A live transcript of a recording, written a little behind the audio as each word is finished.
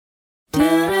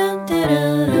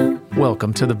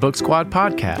Welcome to the Book Squad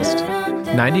podcast.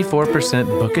 94%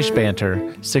 bookish banter,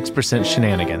 6%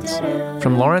 shenanigans.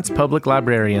 From Lawrence Public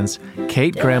Librarians,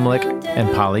 Kate Gramlich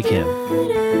and Polly Kim.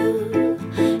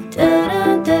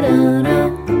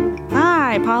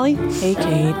 Hi, Polly. Hey,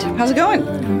 Kate. How's it going?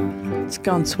 It's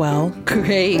going swell.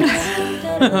 Great.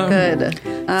 Good.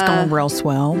 It's going real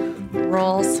swell.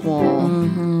 Roll swole.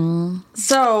 Mm-hmm.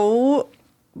 So,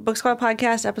 Book Squad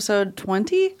podcast episode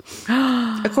 20,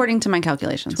 according to my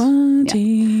calculations. 20.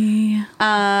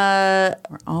 Yeah.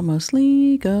 We're almost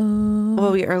legal.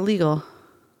 Well, we are legal.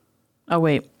 Oh,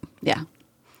 wait. Yeah.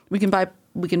 We can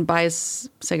buy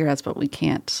cigarettes, but we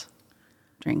can't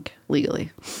drink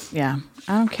legally. Yeah.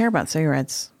 I don't care about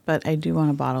cigarettes, but I do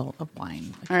want a bottle of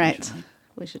wine. All right.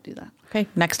 We should do that. Okay.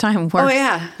 Next time,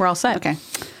 we're all set. Okay.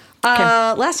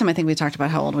 Last time I think we talked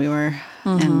about how old we were,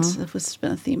 and it was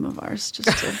been a theme of ours.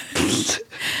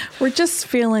 We're just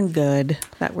feeling good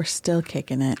that we're still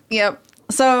kicking it. Yep.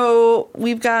 So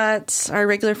we've got our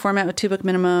regular format with 2 book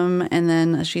minimum, and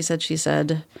then she said,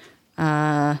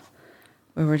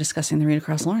 we were discussing the Read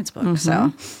Across Lawrence book.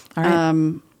 So, all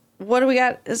right. What do we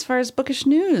got as far as bookish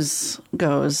news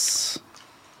goes?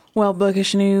 Well,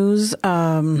 bookish news.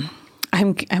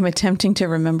 I'm attempting to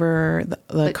remember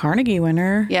the Carnegie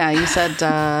winner. Yeah, you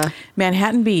said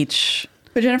Manhattan Beach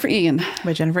by Jennifer Egan.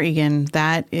 by Jennifer Egan.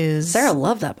 That is Sarah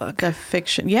loved that book. the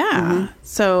fiction. Yeah.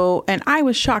 So, and I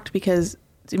was shocked because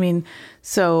Sing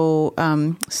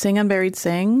Unburied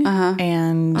Sing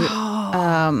and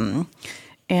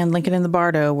Lincoln in the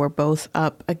Bardo were both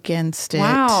up against it.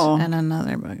 Wow. And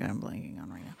another book I'm blanking on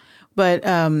right now. But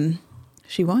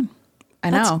she won.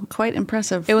 That's know. quite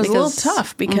impressive. It was a little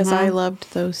tough because I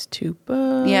loved those 2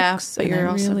 books. Yeah, but and you're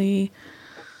I also really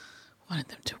wanted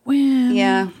them to win.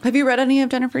 Yeah. Have you read any of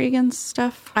Jennifer Egan's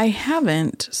stuff? I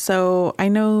haven't. So I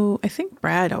think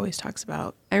Brad always talks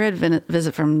about I read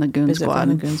Visit from the Goon Visit Squad. from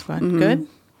the Goon Squad. Good?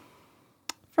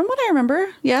 From what I remember,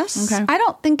 yes. Okay. I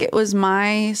don't think it was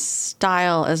my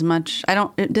style as much.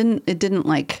 It didn't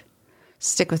like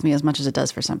stick with me as much as it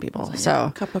does for some people.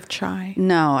 So Cup of chai.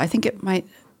 no, I think it might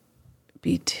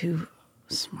be too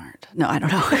smart. No, I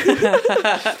don't know.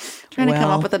 Trying to come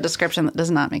up with a description that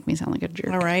does not make me sound like a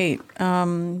jerk. All right.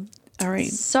 All right.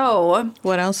 So,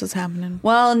 What else is happening?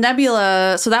 well,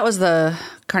 Nebula. So that was the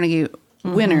Carnegie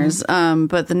winners,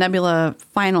 but the Nebula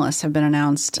finalists have been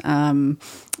announced, and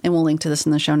we'll link to this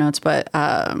in the show notes. But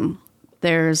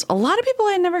there's a lot of people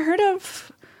I had never heard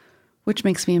of, which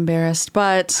makes me embarrassed.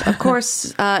 But of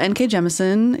course, N.K.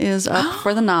 Jemisin is up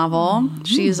for the novel.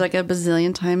 She's like a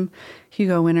bazillion-time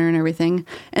Hugo winner and everything.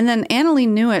 And then Annalee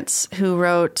Newitz, who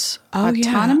wrote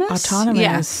Autonomous.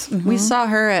 Autonomous. Yeah. We saw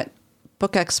her at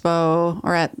Book Expo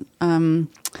or at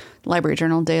Library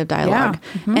Journal Day of Dialogue.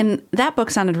 Yeah. And that book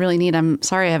sounded really neat. I'm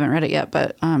sorry I haven't read it yet,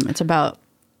 but it's about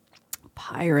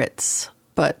pirates,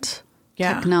 but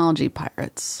technology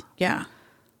pirates. Yeah.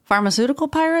 Pharmaceutical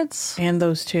pirates? And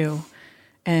those 2.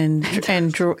 And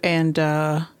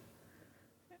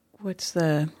what's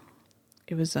the...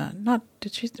 It was not.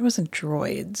 It wasn't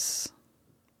droids.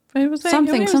 It was Some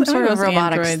sort of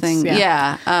robotics androids. thing.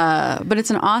 Yeah. But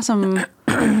it's an awesome. It's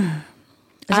an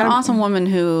awesome woman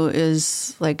who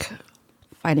is like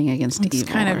fighting against evil.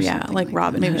 Kind of like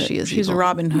Robin Maybe Hood. she is. She's evil.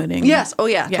 Robin Hooding. Yes. Oh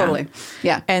yeah. Totally.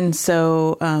 Yeah. And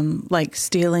so, like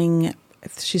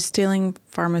she's stealing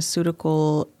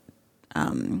pharmaceutical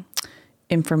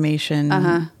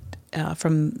information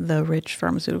from the rich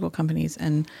pharmaceutical companies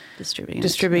and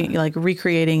distributing, like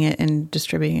recreating it and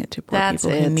distributing it to poor people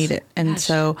who need it. And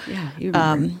so,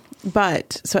 and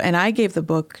I gave the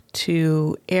book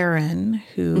to Aaron,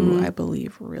 who I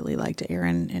believe really liked it.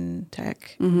 Aaron in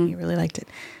tech, he really liked it.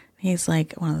 He's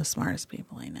like one of the smartest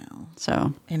people I know.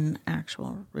 So in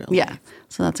actual real life. Yeah.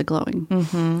 So that's a glowing.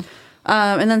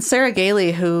 And then Sarah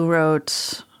Gailey, who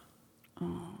wrote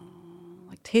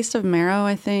Taste of Marrow,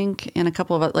 I think, and a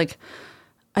couple of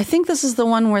I think this is the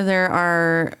one where there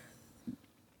are,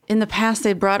 in the past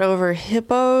they brought over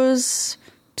hippos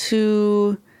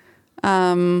to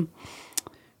do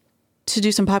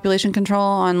some population control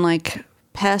on like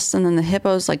pests, and then the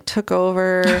hippos like took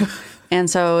over, and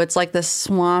so it's like this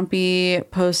swampy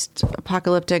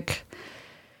post-apocalyptic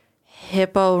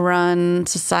hippo-run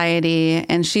society.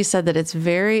 And she said that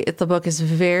the book is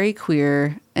very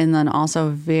queer and then also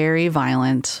very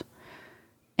violent,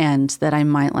 and that I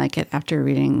might like it after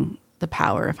reading The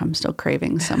Power if I'm still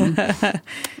craving some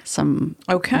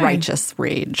righteous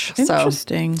rage.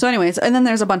 Interesting. So anyways, and then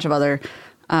there's a bunch of other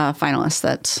finalists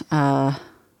that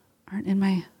aren't in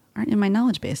my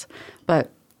knowledge base.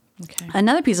 But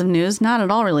another piece of news, not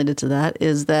at all related to that,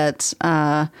 is that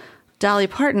Dolly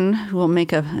Parton, who will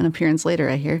make an appearance later,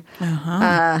 I hear,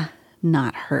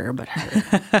 not her, but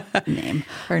her name.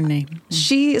 Her name.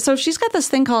 She's got this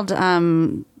thing called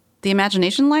the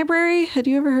Imagination Library. Had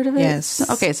you ever heard of it? Yes.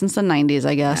 Okay, since the 90s,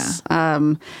 I guess.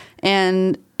 Yeah.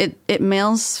 And it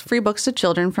mails free books to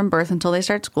children from birth until they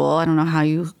start school. I don't know how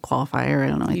you qualify, or I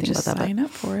don't know anything about that. You just sign up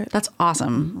for it. That's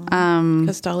awesome.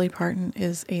 Because Dolly Parton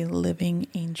is a living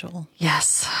angel.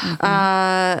 Yes.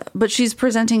 But she's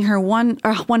presenting her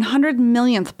 100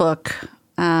 millionth book,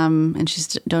 and she's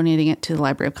donating it to the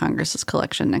Library of Congress's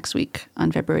collection next week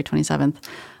on February 27th.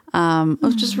 It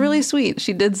was just really sweet.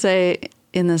 She did say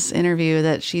in this interview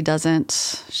that she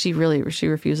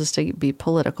refuses to be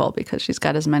political because she's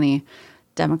got as many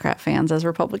Democrat fans as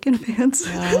Republican fans.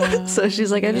 So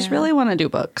she's like, I just really want to do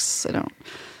books. I don't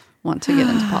want to get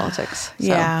into politics. So.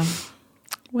 Yeah.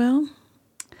 Well,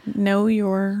 know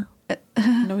your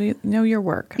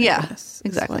work. I guess,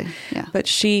 exactly. Yeah. But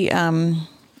she's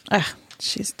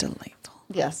delightful.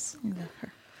 Yes. I love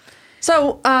her.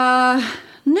 So,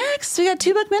 next we got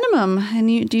 2 book minimum.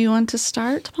 And do you want to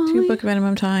start, Polly? 2 book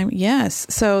minimum time. Yes.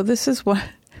 So this is what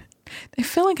I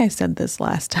feel like I said this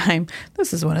last time.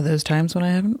 This is one of those times when I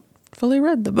haven't fully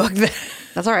read the book.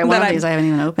 That's all right. One of these I haven't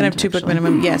even opened. I have 2 book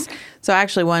minimum. Yes. So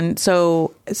actually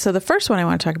so the first one I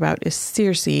want to talk about is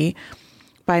Circe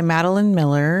by Madeline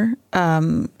Miller.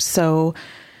 So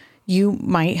you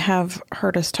might have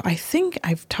heard us I think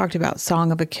I've talked about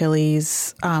Song of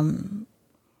Achilles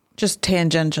just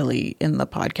tangentially in the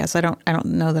podcast. I don't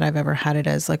know that I've ever had it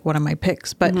as like one of my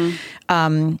picks, but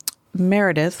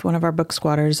Meredith, one of our book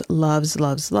squatters, loves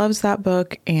that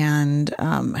book and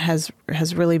has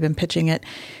really been pitching it.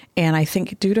 And I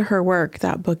think due to her work,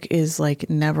 that book is like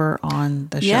never on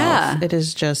the shelf. It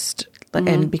is just,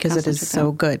 and because it is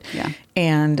so good. Yeah.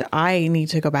 And I need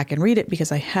to go back and read it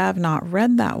because I have not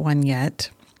read that one yet.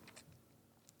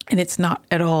 And it's not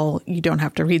at all, you don't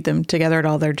have to read them together at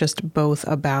all. They're just both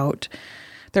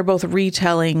they're both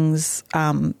retellings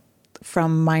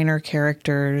from minor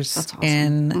characters awesome.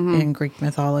 in Greek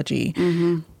mythology.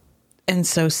 And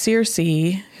so Circe,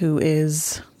 who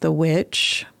is the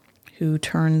witch who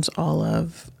turns all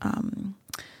of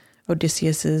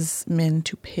Odysseus's men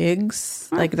to pigs,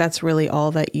 like that's really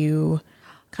all that you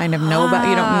kind of know about.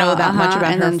 You don't know that much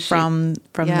about her from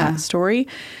that story.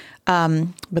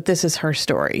 But this is her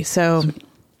story. So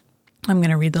I'm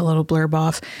going to read the little blurb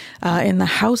off. In the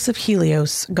house of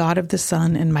Helios, god of the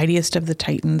sun and mightiest of the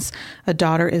Titans, a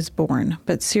daughter is born.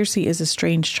 But Circe is a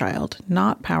strange child,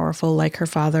 not powerful like her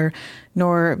father,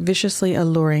 nor viciously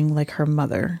alluring like her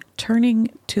mother. Turning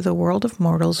to the world of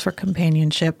mortals for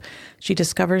companionship, she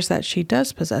discovers that she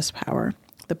does possess power.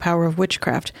 The power of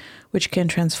witchcraft, which can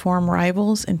transform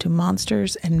rivals into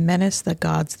monsters and menace the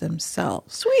gods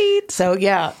themselves. Sweet. So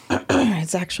yeah,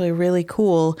 it's actually really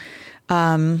cool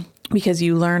because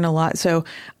you learn a lot. So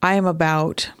I am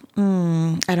about,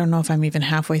 I don't know if I'm even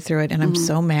halfway through it, and I'm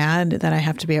so mad that I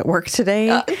have to be at work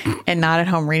today and not at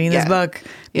home reading this book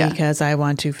because I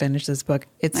want to finish this book.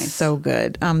 It's so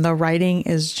good. The writing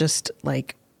is just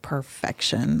like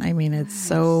perfection. I mean, it's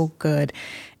so good.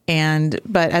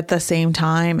 But at the same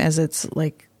time as it's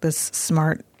like this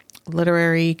smart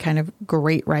literary kind of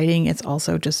great writing, it's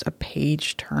also just a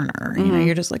page turner. You know,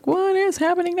 you're just like, what is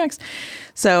happening next?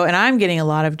 So, and I'm getting a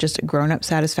lot of just grown-up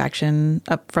satisfaction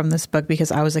up from this book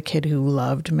because I was a kid who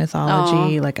loved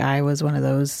mythology. Like I was one of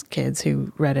those kids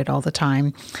who read it all the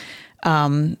time.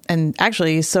 And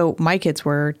actually, so my kids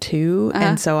were too.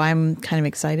 And so I'm kind of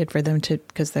excited for them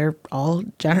because they're all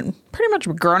pretty much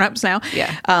grown-ups now.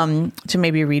 Yeah. To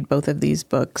maybe read both of these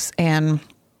books. And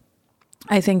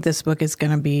I think this book is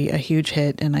going to be a huge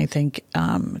hit, and I think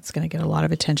it's going to get a lot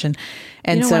of attention.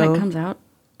 And when it comes out?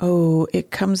 Oh,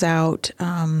 it comes out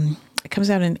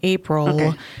in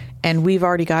April, and we've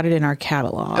already got it in our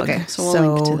catalog. Okay, so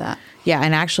we'll link to that. Yeah,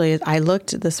 and actually, I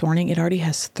looked this morning. It already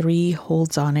has 3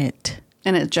 holds on it.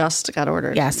 And it just got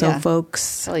ordered. Yeah, so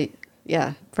folks,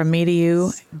 from me to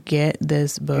you, get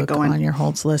this book on your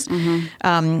holds list.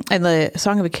 And the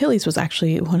Song of Achilles was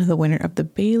actually one of the winner of the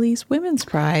Bailey's Women's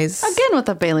Prize. Again with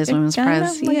the Bailey's Women's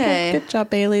Prize. Yay. Good job,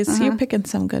 Bailey's. You're picking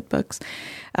some good books.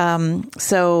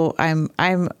 So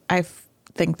I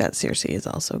think that Circe is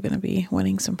also going to be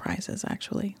winning some prizes,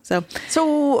 actually.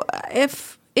 So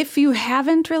if you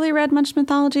haven't really read much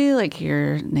mythology, like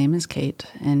your name is Kate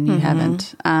and you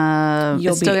haven't,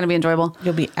 it's still going to be enjoyable.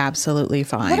 You'll be absolutely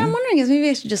fine. What I'm wondering is maybe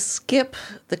I should just skip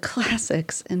the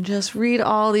classics and just read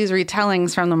all these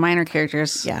retellings from the minor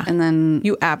characters. Yeah. And then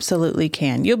you absolutely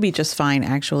can. You'll be just fine,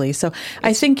 actually. So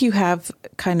I think you have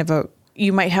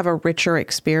you might have a richer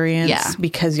experience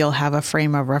because you'll have a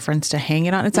frame of reference to hang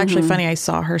it on. It's actually funny. I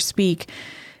saw her speak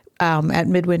at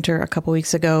Midwinter a couple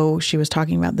weeks ago, she was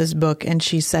talking about this book, and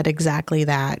she said exactly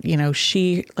that. You know,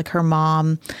 she, like her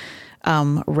mom,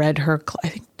 read her, I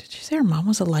think, did she say her mom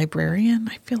was a librarian?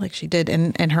 I feel like she did.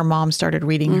 And her mom started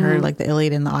reading her like the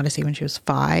Iliad and the Odyssey when she was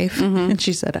 5. And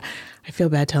she said, I feel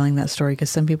bad telling that story because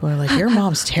some people are like, your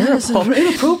mom's terrible.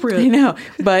 Inappropriate. I know.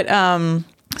 But,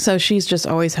 so she's just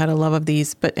always had a love of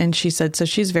these, and she said, so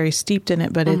she's very steeped in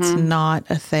it, but it's not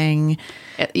a thing.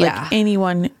 Like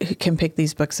anyone who can pick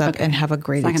these books up and have a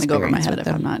great experience. It's not going to go over my head if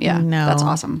I'm not. Yeah. No. That's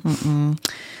awesome.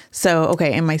 So,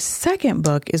 okay. And my second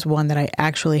book is one that I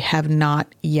actually have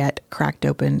not yet cracked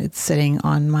open. It's sitting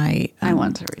on my, I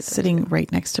want to read sitting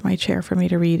right next to my chair for me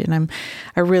to read. And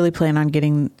I really plan on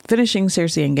finishing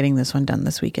Circe and getting this one done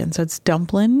this weekend. So it's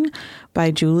Dumplin'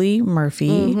 by Julie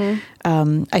Murphy.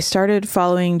 I started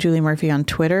following Julie Murphy on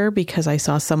Twitter because I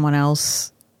saw someone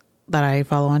else that I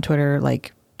follow on Twitter,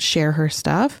 like, share her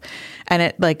stuff. And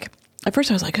it, like, at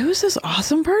first I was like, who's this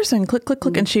awesome person? Click, click,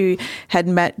 click. And she had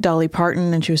met Dolly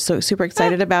Parton and she was so super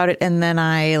excited about it. And then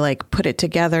I like put it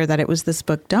together that it was this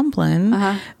book Dumplin'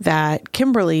 that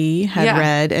Kimberly had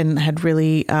read and had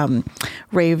really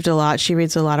raved a lot. She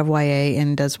reads a lot of YA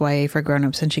and does YA for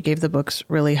grownups, and she gave the books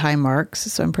really high marks.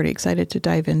 So I'm pretty excited to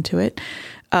dive into it.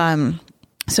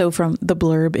 So from the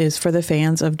blurb is for the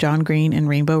fans of John Green and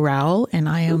Rainbow Rowell, and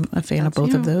I am a fan of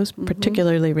both of those,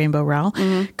 particularly Rainbow Rowell,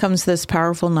 comes this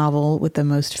powerful novel with the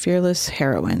most fearless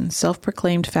heroine,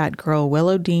 self-proclaimed fat girl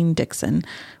Willow Dean Dixon,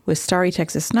 with starry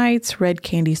Texas nights, red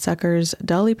candy suckers,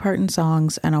 Dolly Parton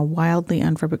songs, and a wildly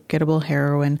unforgettable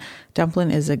heroine.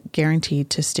 Dumplin' is a guaranteed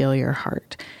to steal your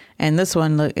heart. And this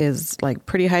one is like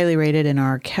pretty highly rated in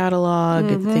our catalog.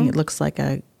 I think it looks like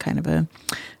a kind of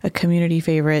a community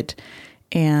favorite.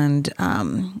 And,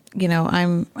 you know,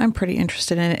 I'm pretty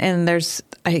interested in it. And there's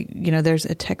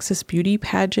a Texas beauty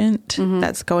pageant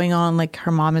that's going on. Like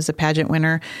her mom is a pageant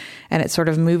winner, and it's sort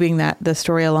of moving the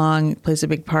story along, plays a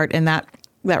big part. And that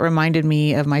reminded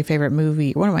me of my favorite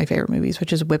movie, one of my favorite movies,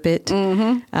 which is Whip It,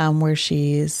 where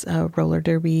she's a roller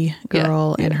derby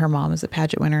girl and her mom is a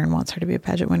pageant winner and wants her to be a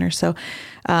pageant winner. So,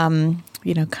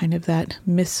 you know, kind of that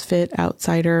misfit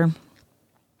outsider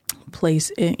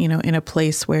place, you know, in a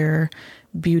place where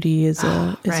beauty is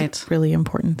a really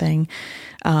important thing.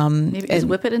 Maybe is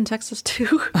Whip It in Texas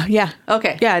too? Yeah.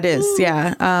 Okay. Yeah, it is.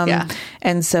 Yeah.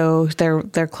 And so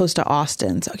they're close to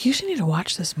Austin. So you should need to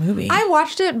watch this movie. I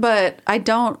watched it, but I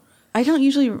don't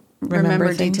usually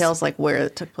remember details like where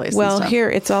it took place. Well, here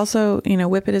it's also, you know,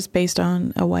 Whip It is based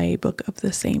on a YA book of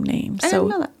the same name. I didn't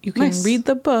know that. You can read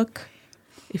the book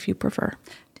if you prefer.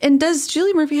 And does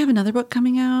Julie Murphy have another book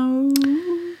coming out?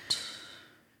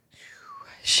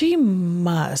 She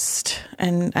must.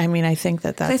 And I mean, I think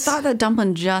that's... I thought that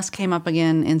Dumplin' just came up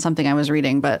again in something I was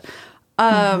reading, but...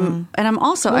 And I'm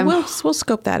also... we'll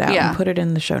scope that out and put it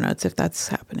in the show notes if that's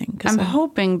happening. I'm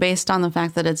hoping, based on the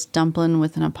fact that it's Dumplin'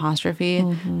 with an apostrophe,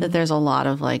 that there's a lot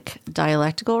of like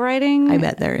dialectical writing. I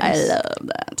bet there is. I love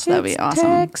that. So that'd be awesome.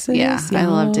 Texas, I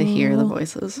love to hear the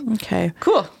voices. Okay.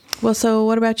 Cool. Well, so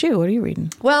what about you? What are you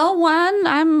reading? Well,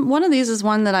 one of these is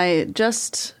one that I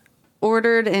just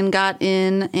ordered and got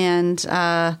in and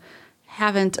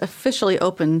haven't officially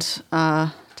opened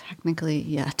technically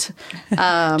yet.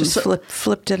 Just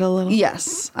flipped it a little.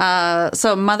 Yes.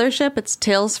 So Mothership, it's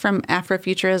Tales from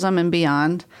Afrofuturism and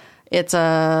Beyond. It's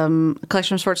a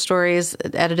collection of short stories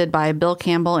edited by Bill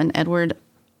Campbell and Edward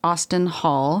Austin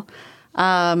Hall.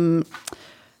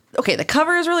 Okay, the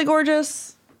cover is really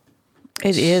gorgeous.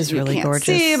 It is really gorgeous.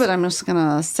 You can't see, but I'm just going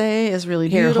to say is really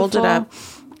beautiful. Here, hold it up.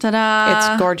 Ta-da.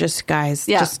 It's gorgeous, guys.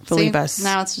 Yeah, just believe us.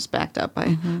 Now it's just backed up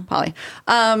by Polly.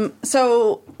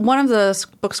 So one of the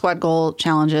Book Squad goal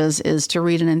challenges is to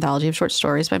read an anthology of short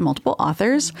stories by multiple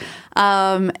authors.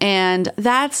 And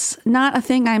that's not a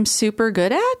thing I'm super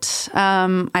good at.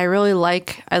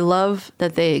 I love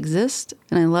that they exist,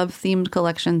 and I love themed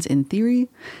collections in theory,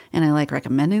 and I like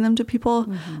recommending them to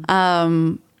people.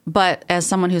 But as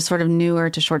someone who's sort of newer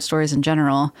to short stories in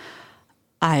general,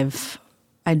 I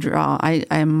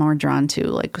am more drawn to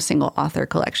like single author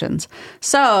collections.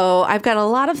 So I've got a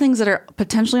lot of things that are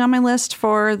potentially on my list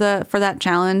for that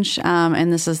challenge.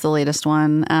 And this is the latest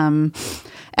one.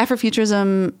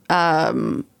 Afrofuturism,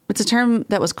 it's a term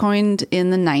that was coined in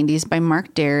the 90s by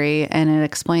Mark Derry, and it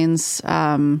explains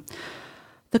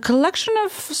the collection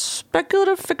of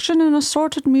speculative fiction and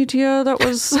assorted media that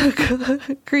was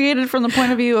created from the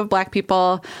point of view of Black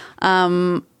people.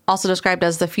 Also described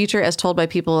as the future as told by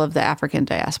people of the African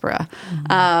diaspora.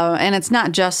 And it's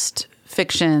not just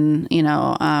fiction, you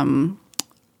know,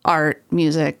 art,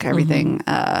 music, everything.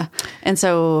 And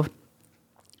so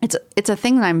it's a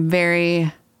thing that I'm very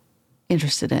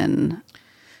interested in.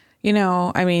 You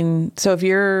know, I mean, so if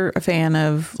you're a fan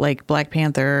of like Black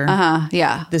Panther,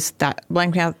 Yeah.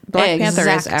 Black Panther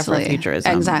is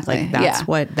Afrofuturism. Exactly. Like, that's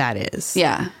what that is.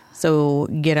 Yeah. So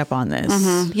get up on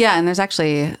this. Yeah. And there's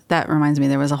actually, that reminds me,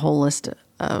 there was a whole list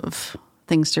of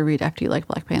things to read after you like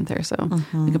Black Panther. So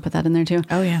we could put that in there too.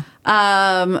 Oh, yeah.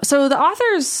 So the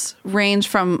authors range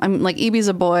from, like E.B.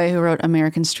 Zaboy, who wrote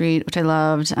American Street, which I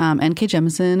loved, N.K.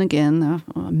 Jemisin, again,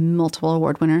 a multiple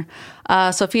award winner,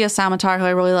 Sophia Samatar, who I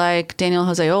really like, Daniel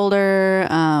Jose Older,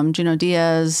 Junot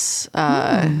Diaz,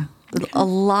 a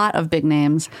lot of big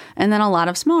names, and then a lot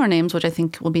of smaller names, which I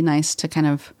think will be nice to kind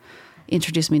of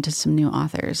introduce me to some new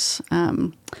authors.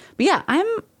 But yeah,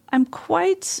 I'm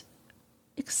quite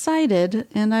excited,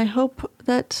 and I hope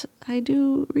that I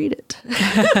do read it.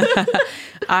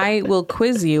 I will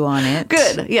quiz you on it.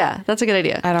 Good. Yeah, that's a good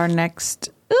idea. At our next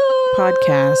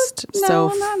podcast. No, so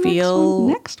not feel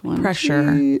next one.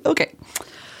 pressure. Okay.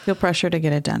 Feel pressure to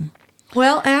get it done.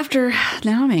 Well,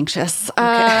 now I'm anxious.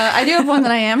 I do have one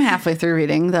that I am halfway through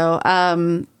reading, though.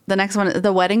 The next one,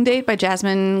 The Wedding Date by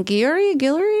Jasmine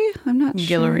Guillory? I'm not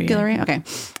sure. Guillory. Okay. I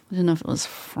didn't know if it was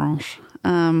French.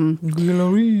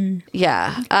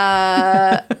 Yeah.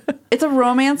 It's a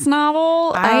romance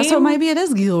novel. So maybe it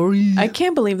is Guillory. I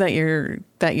can't believe that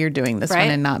you're doing this one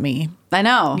and not me. I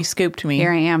know. You scooped me.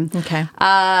 Here I am. Okay.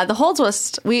 The Holds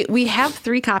List, we have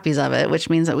 3 copies of it, which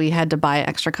means that we had to buy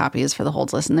extra copies for the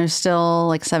Holds List, and there's still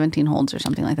like 17 holds or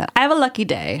something like that. I have a lucky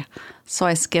day, so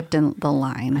I skipped in the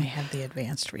line. I have the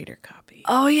advanced reader copy.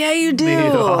 Oh, yeah, you do.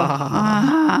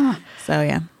 So,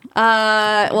 yeah.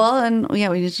 Well, and yeah,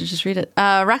 we need to just read it.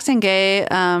 Roxane Gay,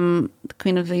 the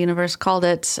Queen of the Universe, called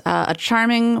it a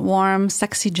charming, warm,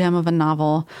 sexy gem of a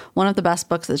novel. One of the best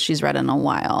books that she's read in a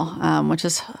while, which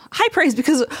is high praise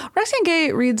because Roxane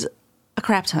Gay reads a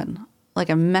crap ton, like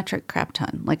a metric crap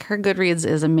ton. Like her Goodreads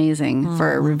is amazing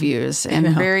for reviews and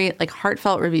very like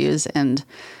heartfelt reviews and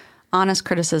honest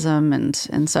criticism,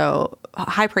 and so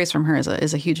high praise from her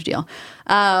is a huge deal.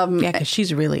 Yeah, because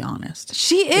she's really honest.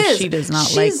 She is. She does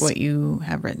not like what you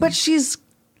have written, but she's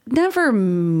never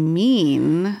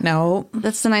mean. No,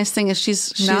 that's the nice thing is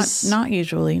she's not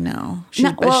usually. No,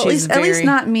 at least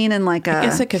not mean in like a. I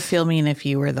guess it could feel mean if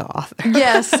you were the author.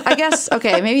 Yes, I guess.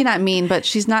 Okay, maybe not mean, but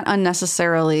she's not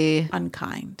unnecessarily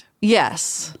unkind.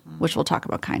 Yes, which we'll talk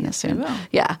about kindness soon. Look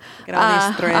Yeah, at all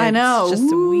these threads. I know.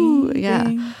 Just a wee yeah.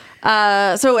 thing.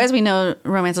 So as we know,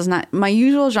 romance is not my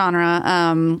usual genre,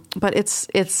 but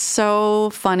it's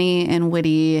so funny and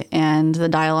witty, and the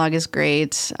dialogue is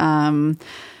great.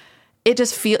 It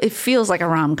just feels like a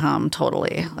rom-com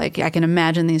totally. Like I can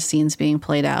imagine these scenes being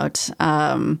played out.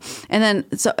 And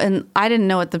I didn't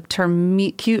know what the term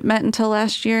meet cute meant until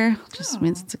last year. It just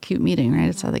means it's a cute meeting, right?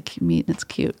 It's how they meet and it's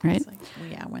cute, right? It's like,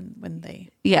 yeah, when they.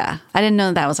 Yeah, I didn't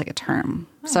know that was like a term.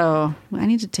 So I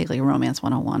need to take like Romance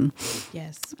 101.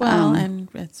 Yes. Well, and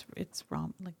it's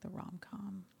like the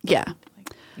rom-com. Yeah.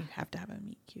 Like you have to have a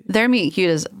meet cute. Their meet cute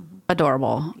is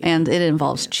adorable, and it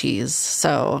involves cheese.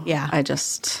 So yeah,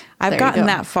 I've gotten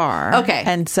that far. Okay,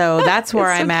 and so that's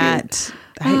where I'm at.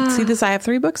 I see this. I have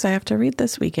 3 books I have to read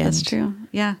this weekend. That's true.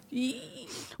 Yeah.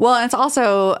 Well, and it's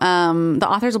also the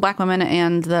author's a Black woman,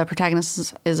 and the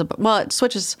protagonist it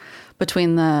switches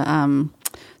between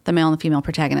the male and the female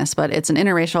protagonist, but it's an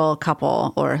interracial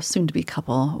couple or soon-to-be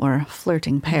couple or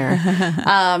flirting pair.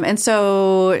 And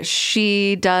so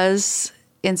she does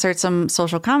insert some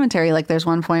social commentary. Like there's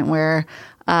one point where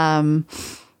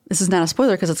this is not a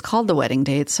spoiler because it's called The Wedding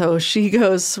Date. So she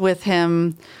goes with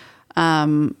him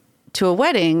to a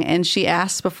wedding, and she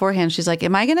asks beforehand, she's like,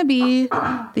 am I going to be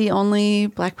the only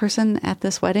Black person at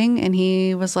this wedding? And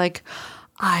he was like,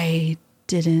 I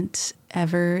didn't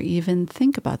ever even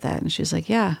think about that. And she's like,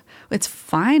 yeah, it's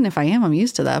fine if I am. I'm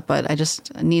used to that, but I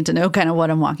just need to know kind of what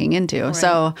I'm walking into. Right.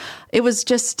 So it was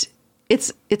just,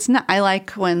 it's not, I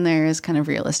like when there's kind of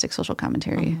realistic social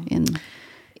commentary in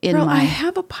Girl, my. I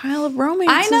have a pile of romances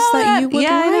I know that you would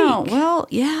like. I know. Well,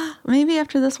 yeah, maybe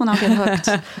after this one I'll get hooked.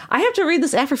 I have to read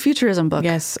this Afrofuturism book.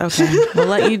 Yes, okay. We'll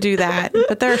let you do that.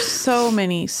 But there are so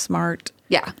many smart,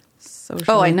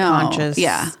 socially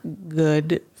conscious,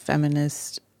 good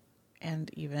feminist,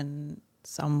 and even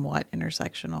somewhat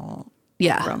intersectional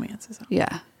romances.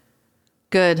 Yeah.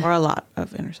 Good. Or a lot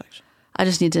of intersection. I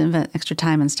just need to invent extra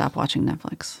time and stop watching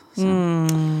Netflix. So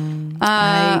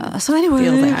anyway,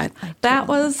 feel that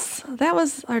was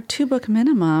our 2-book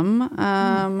minimum.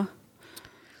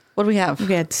 What do we have?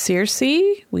 We had Circe,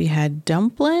 we had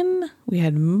Dumplin', we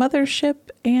had Mothership,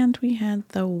 and we had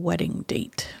The Wedding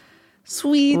Date.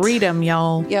 Sweet. Read them,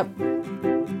 y'all. Yep.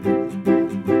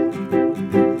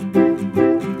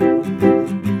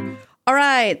 All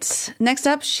right. right. Next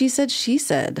up, She Said, She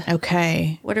Said.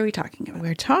 Okay. What are we talking about?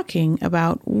 We're talking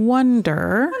about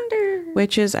Wonder,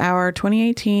 which is our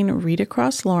 2018 Read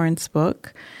Across Lawrence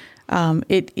book.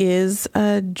 It is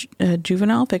a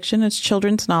juvenile fiction. It's a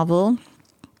children's novel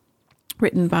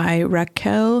written by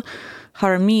Raquel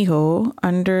Jaramillo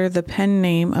under the pen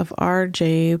name of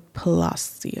R.J.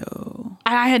 Palacio.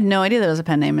 I had no idea that was a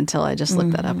pen name until I just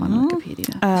looked that up on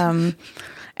Wikipedia.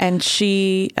 And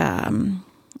she,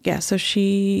 so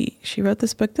she wrote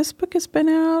this book. This book has been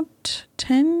out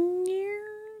 10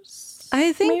 years,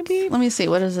 I think. maybe. Let me see.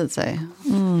 What does it say?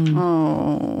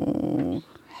 Oh,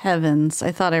 heavens.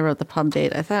 I thought I wrote the pub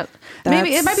date. I thought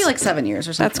maybe it might be like 7 years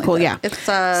or something. That's cool. Like that.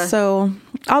 Yeah. It's so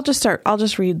I'll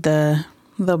just read the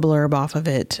blurb off of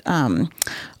it.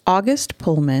 August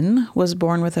Pullman was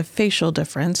born with a facial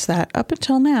difference that up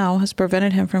until now has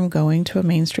prevented him from going to a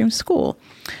mainstream school.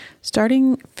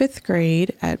 Starting 5th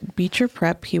grade at Beecher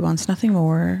Prep, he wants nothing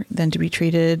more than to be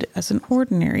treated as an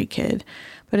ordinary kid,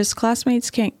 but his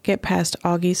classmates can't get past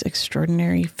Augie's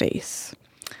extraordinary face.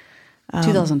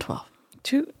 2012.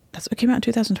 It came out in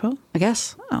 2012? I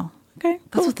guess. Oh, okay. That's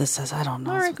Cool. what this says. I don't know.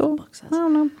 All right, That's what cool. the book says. I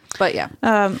don't know. But yeah.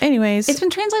 Anyways, It's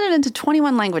been translated into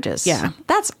 21 languages. Yeah.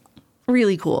 That's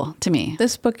really cool to me.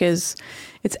 this book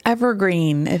it's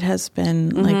evergreen. It has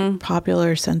been like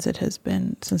popular since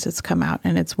it's come out,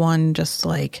 and it's won just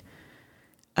like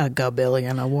a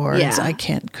gabillion awards. Yeah. I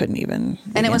couldn't even.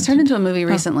 And it was turned into a movie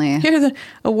recently. Here, the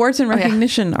awards and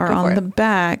recognition are Go for on it. the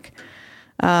back.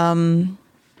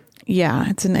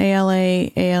 It's an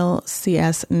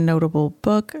ALCS notable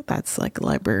book. That's like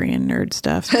librarian nerd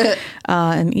stuff.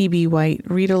 An E.B. White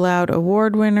Read Aloud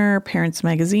Award winner, Parents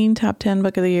Magazine Top 10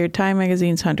 Book of the Year, Time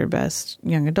Magazine's 100 Best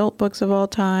Young Adult Books of All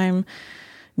Time,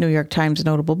 New York Times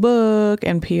Notable Book,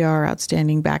 NPR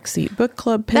Outstanding Backseat Book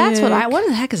Club pick. That's what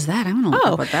the heck is that? I want to look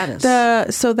up what that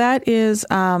is. So that is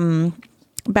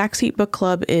Backseat Book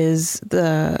Club is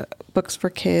the books for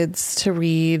kids to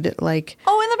read, like, in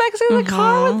the backseat of the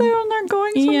car when they're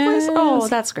going someplace. Yes. Oh,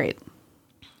 that's great.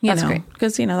 That's great.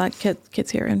 because that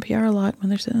kids hear NPR a lot when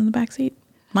they're sitting in the back seat.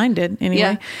 Mine did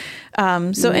anyway.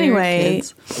 Yeah. So Nerd anyway,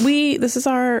 kids.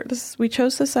 we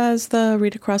chose this as the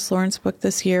Read Across Lawrence book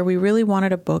this year. We really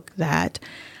wanted a book that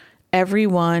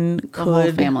everyone could, The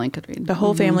whole family could read. the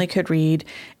whole family could read.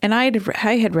 And I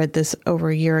had read this over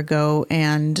a year ago,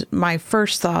 and my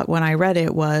first thought when I read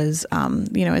it was,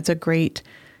 it's a great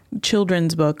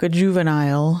children's book, a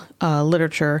juvenile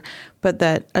literature, but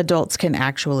that adults can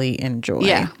actually enjoy.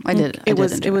 Yeah, I did. It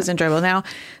was enjoyable. Now,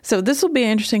 so this will be an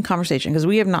interesting conversation because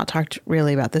we have not talked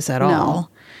really about this at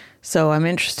all. So I'm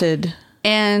interested.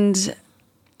 And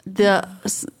the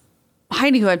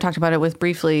Heidi, who I talked about it with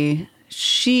briefly,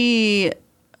 she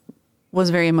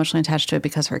was very emotionally attached to it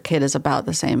because her kid is about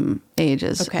the same age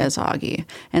as Augie.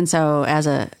 And so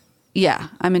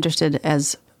I'm interested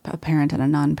as a parent and a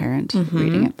non-parent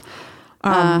reading it.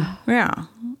 Yeah.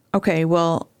 Okay.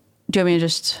 Well, Do you want me to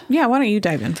just... yeah. Why don't you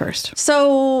dive in first?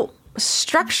 So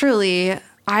structurally,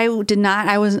 I did not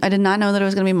know that it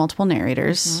was going to be multiple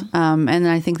narrators. And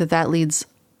I think that leads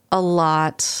a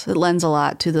lot, it lends a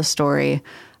lot to the story.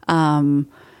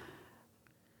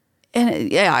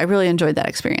 I really enjoyed that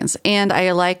experience. And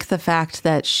I like the fact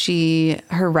that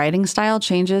her writing style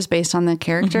changes based on the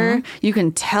character. You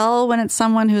can tell when it's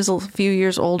someone who's a few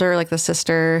years older, like the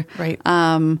sister. Right.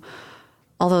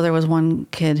 Although there was one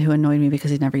kid who annoyed me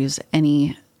because he never used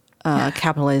any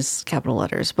capitalized capital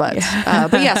letters. But so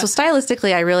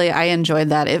stylistically, I enjoyed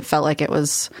that. It felt like it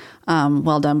was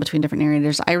well done between different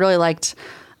narrators. I really liked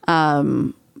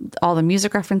all the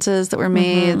music references that were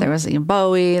made. There was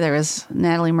Bowie. There was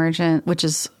Natalie Merchant, which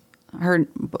is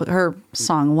her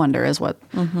song "Wonder" is what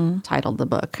titled the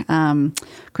book.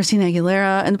 Christina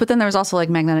Aguilera, but then there was also like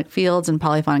Magnetic Fields and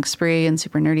Polyphonic Spree and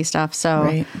super nerdy stuff. So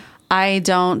Right. I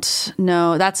don't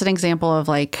know. That's an example of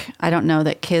like, I don't know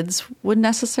that kids would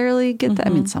necessarily get that. I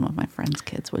mean, some of my friends'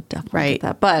 kids would definitely get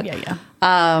that. But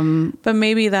but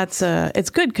maybe that's it's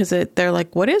good because they're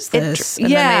like, what is this?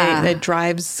 Then it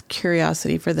drives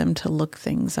curiosity for them to look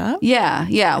things up.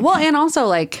 Yeah. Well, and also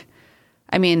like,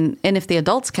 I mean, and if the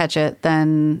adults catch it,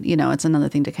 then, it's another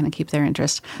thing to kind of keep their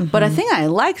interest. But a thing I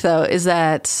like, though, is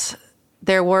that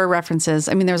there were references.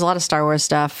 I mean, there was a lot of Star Wars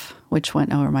stuff, which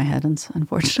went over my head,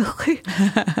 unfortunately.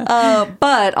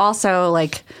 But also,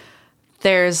 like,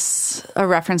 there's a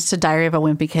reference to Diary of a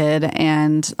Wimpy Kid,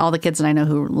 and all the kids that I know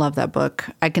who love that book,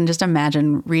 I can just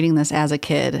imagine reading this as a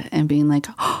kid and being like,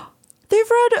 oh, they've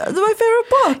read my favorite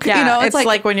book. Yeah, you know, it's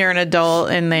like when you're an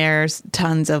adult and there's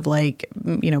tons of like,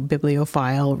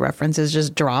 bibliophile references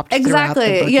just dropped. Exactly.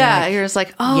 Throughout the book. Yeah. You're just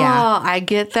like, I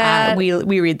get that.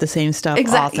 We read the same stuff.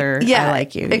 Author. Yeah, I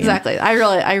like you. Exactly. I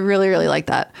really, really like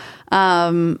that.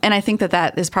 And I think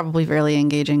that is probably fairly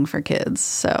engaging for kids.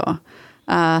 So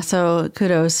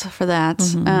kudos for that.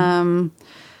 Mm-hmm.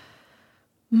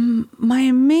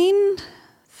 My main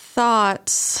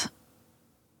thoughts,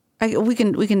 we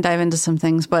can dive into some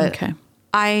things, but Okay.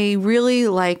 I really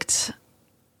liked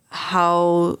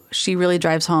how she really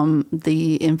drives home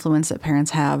the influence that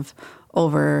parents have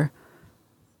over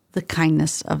the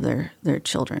kindness of their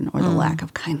children, or the lack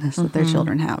of kindness that their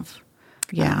children have.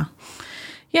 Yeah.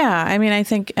 Yeah. I mean, I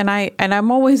think, and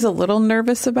I'm always a little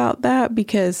nervous about that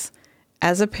because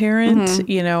as a parent,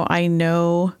 I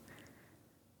know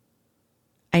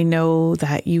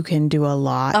that you can do a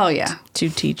lot to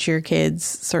teach your kids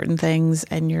certain things,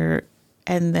 and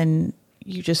then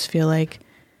you just feel like,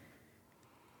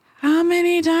 how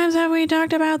many times have we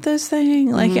talked about this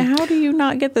thing? Like, how do you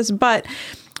not get this? But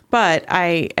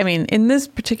I mean, in this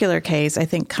particular case, I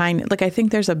think I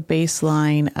think there's a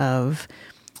baseline of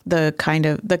the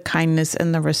kindness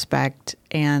and the respect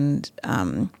and,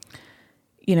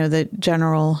 the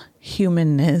general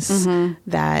humanness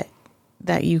that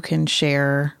you can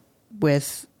share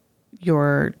with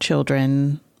your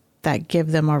children that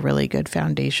give them a really good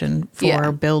foundation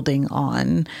for building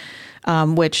on,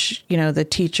 which, the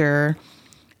teacher,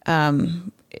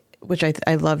 which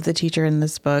I love the teacher in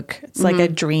this book. It's like a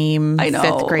dream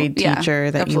fifth grade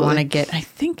teacher that you want to get. I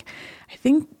think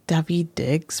Daveed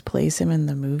Diggs plays him in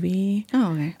the movie.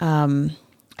 Oh, okay.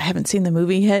 I haven't seen the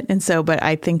movie yet. And so, but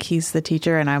I think he's the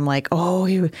teacher, and I'm like,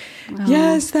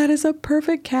 yes, that is a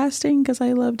perfect casting because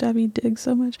I love Daveed Diggs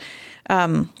so much.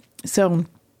 So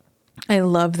I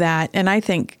love that. And I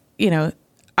think,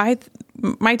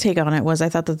 my take on it was I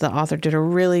thought that the author did a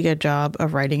really good job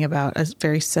of writing about a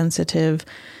very sensitive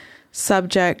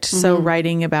subject. So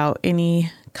writing about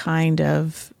any kind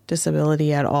of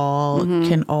disability at all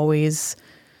can always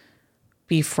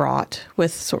be fraught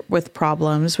with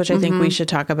problems, which I think we should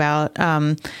talk about.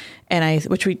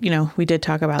 Which we did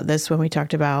talk about this when we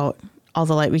talked about All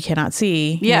the Light We Cannot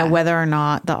See, whether or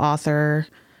not the author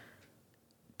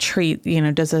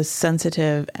does a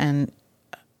sensitive and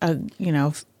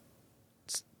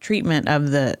treatment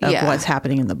of what's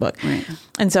happening in the book. Right.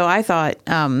 And so I thought,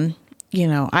 I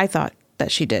thought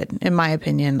that she did. In my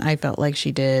opinion, I felt like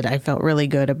she did. I felt really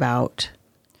good about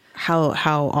how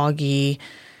Augie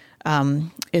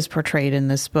is portrayed in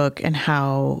this book, and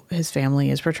how his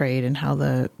family is portrayed, and how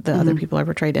the other people are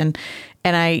portrayed. And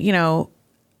I,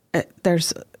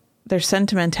 there's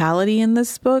sentimentality in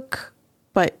this book,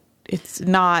 but it's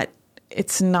not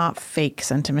fake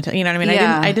sentimental. You know what I mean?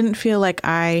 Yeah. I didn't feel like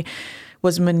I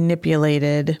was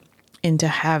manipulated into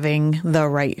having the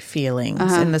right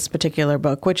feelings in this particular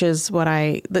book, which is what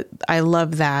I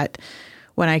love, that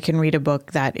when I can read a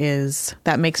book that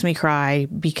makes me cry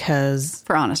because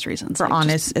for honest reasons,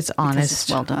 it's honest,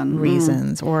 well done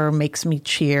reasons, or makes me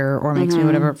cheer, or makes me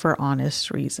whatever for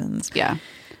honest reasons. Yeah.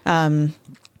 What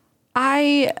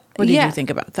did you think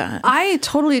about that? I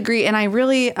totally agree. And I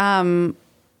really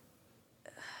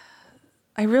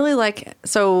like,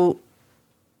 so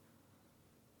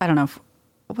I don't know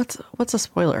what's a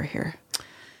spoiler here.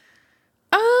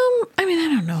 I mean,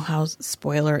 I don't know how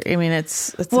spoiler. I mean,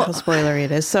 it's how spoilery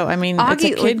it is. So, I mean, Augie, it's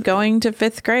a kid going to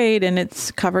fifth grade, and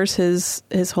it covers his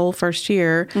whole first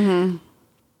year. And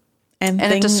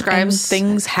it describes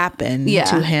things happen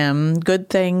to him, good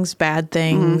things, bad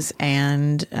things.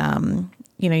 And,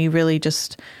 you really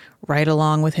just ride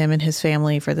along with him and his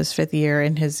family for this fifth year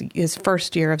and his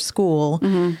first year of school,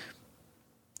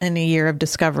 and a year of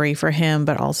discovery for him,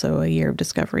 but also a year of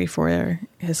discovery for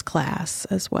his class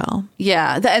as well.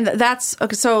 Yeah. And that's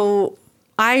okay. So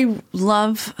I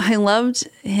loved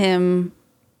him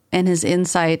and his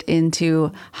insight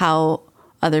into how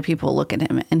other people look at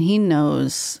him. And he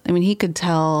knows, I mean, he could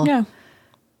tell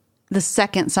the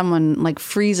second someone like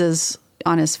freezes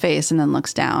on his face and then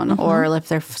looks down, or if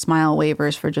their smile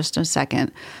wavers for just a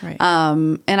second. Right.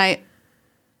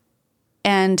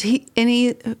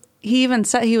 He even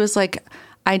said, he was like,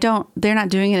 they're not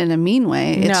doing it in a mean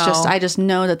way. It's just, I just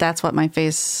know that that's what my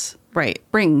face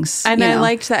brings. And I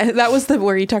liked that. That was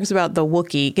where he talks about the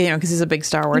Wookiee, because he's a big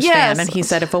Star Wars fan. And he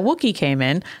said, if a Wookiee came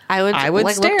in, I would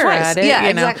like, stare at it. Yeah,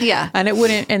 exactly. Yeah. And it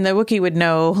wouldn't, and the Wookiee would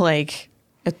know, like,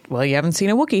 well, you haven't seen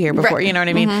a Wookiee here before. Right. You know what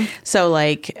I mean? So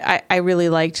like, I really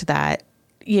liked that,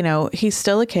 he's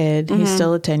still a kid. He's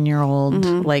still a 10-year-old.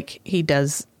 Like he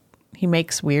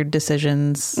makes weird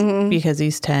decisions because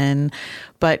he's 10,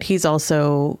 but he's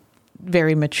also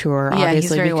very mature, Yeah, obviously.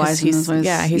 he's very because wise in those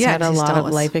ways. he's had a he's lot dealt of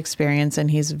with- life experience, and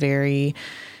he's very,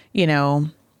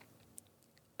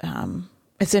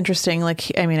 it's interesting.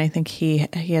 Like, I think he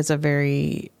has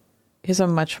a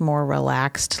much more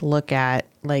relaxed look at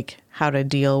like how to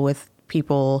deal with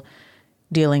people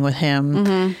dealing with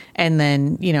him. And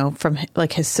then, from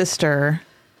like his sister,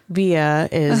 Via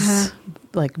is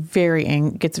like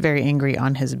gets very angry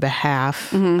on his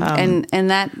behalf. and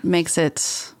that makes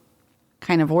it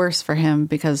kind of worse for him,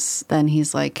 because then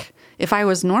he's like, if I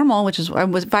was normal,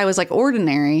 if I was like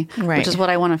ordinary, Right. which is what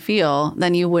I want to feel,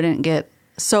 then you wouldn't get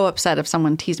so upset if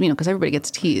someone teased me, because everybody gets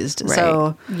teased. Right.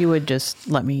 So you would just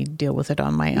let me deal with it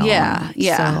on my own. yeah.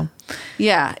 So,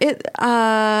 It,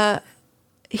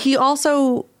 he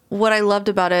also, what I loved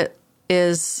about it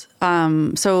is,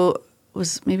 so it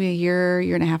was maybe a year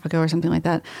and a half ago or something like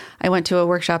that. I went to a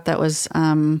workshop that was,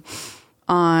 on,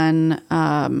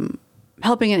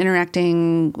 helping and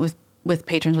interacting with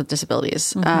patrons with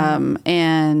disabilities.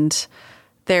 And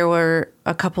there were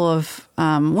a couple of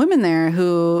women there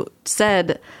who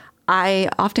said, I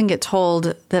often get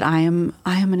told that I am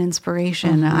an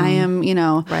inspiration. I am,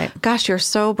 Right. gosh, you're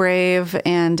so brave.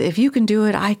 And if you can do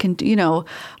it, I can,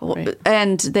 Right.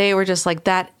 and they were just like,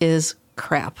 that is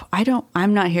crap.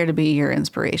 I'm not here to be your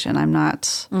inspiration. I'm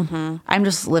not, I'm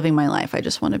just living my life. I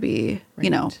just want to be,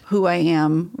 who I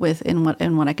am in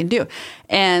what I can do.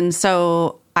 And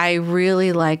so I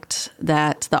really liked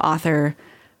that the author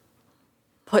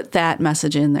put that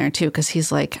message in there too. 'Cause he's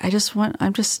like,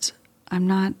 I'm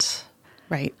not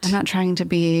right. trying to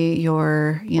be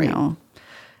your, your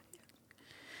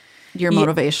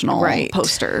motivational right.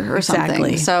 poster or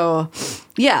Exactly. something. So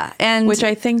yeah. And Which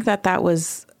I think that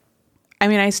was,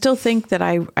 I still think that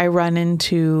I run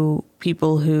into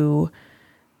people who,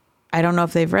 I don't know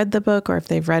if they've read the book or if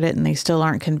they've read it and they still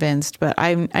aren't convinced, but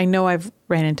I know I've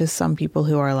ran into some people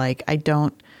who are like, I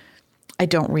don't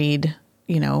read,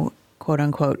 quote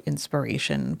unquote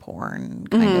inspiration porn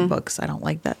kind of books. I don't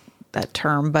like that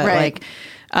term, but Right.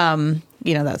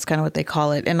 that's kind of what they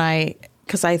call it. And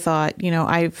because I thought,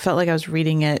 I felt like I was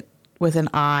reading it with an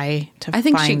eye to I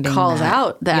think she finding calls that.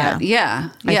 out that. Yeah.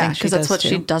 I think she Because that's does what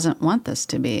she too. doesn't want this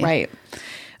to be. Right.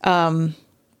 And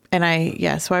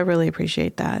so I really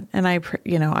appreciate that. And I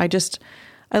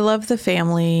love the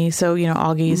family. So,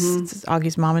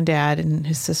 Augie's mom and dad and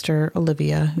his sister,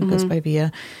 Olivia, who goes by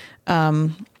Via,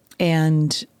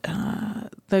 and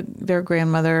their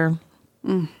grandmother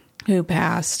who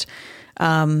passed.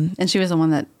 And she was the one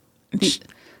that,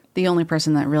 the only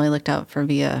person that really looked out for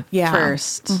Via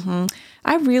first.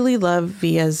 I really love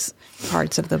Via's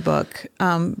parts of the book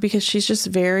because she's just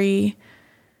very,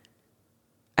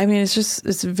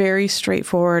 it's very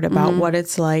straightforward about what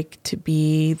it's like to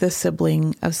be the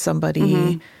sibling of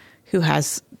somebody who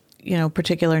has,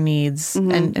 particular needs.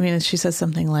 And she says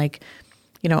something like,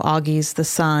 Augie's the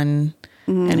sun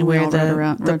and we're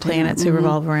the planets who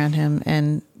revolve around him.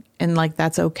 And like,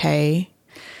 that's okay.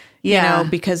 Yeah.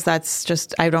 Because that's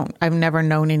just, I've never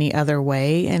known any other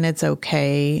way, and it's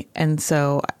okay. And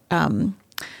so,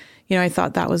 I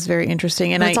thought that was very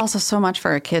interesting. And it's also so much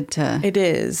for a kid to. It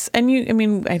is.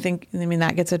 And I think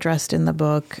that gets addressed in the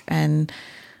book, and,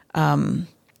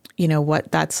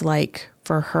 what that's like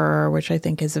for her, which I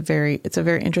think is it's a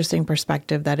very interesting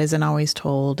perspective that isn't always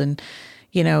told. And,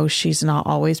 she's not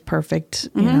always perfect.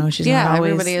 She's not always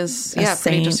everybody is, a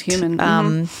pretty just saint.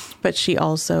 human. But she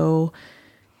also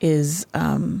is,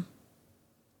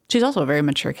 she's also a very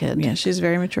mature kid. yeah, she's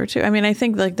very mature too. I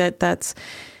think like that's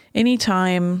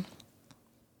anytime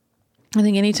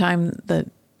that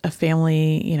a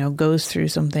family, goes through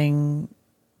something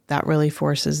that really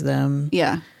forces them,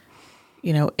 Yeah.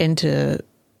 into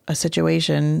a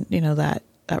situation, that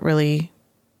really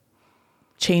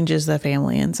changes the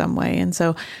family in some way. And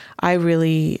so I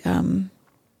really,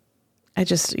 I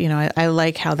just, I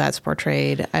like how that's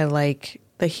portrayed. I like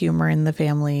the humor in the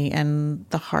family and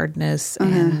the hardness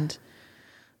and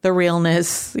the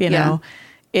realness,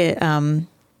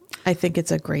 I think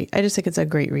it's a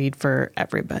great read for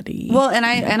everybody. Well, and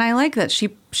I like that she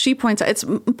points out, it's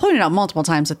pointed out multiple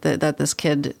times that this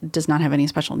kid does not have any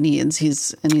special needs. He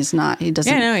doesn't.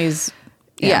 Yeah, no, he's,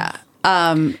 Yeah.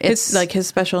 it's like his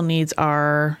special needs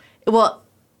are, well,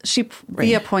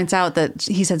 Via points out that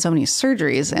he's had so many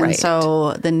surgeries, and Right.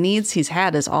 so the needs he's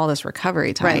had is all this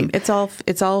recovery time. right.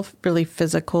 It's all really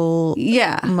physical.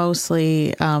 Yeah.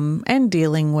 Mostly, and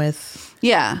dealing with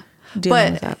But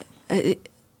that.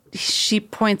 she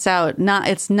points out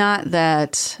it's not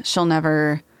that she'll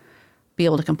never be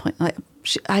able to complain.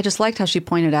 I just liked how she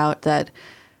pointed out that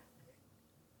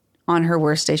on her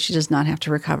worst day, she does not have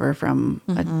to recover from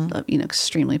a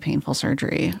extremely painful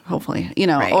surgery, hopefully,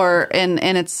 Right. or, and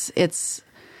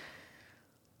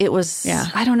it was,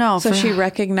 I don't know. So she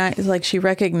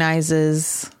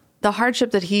recognizes the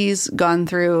hardship that he's gone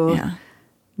through,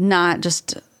 not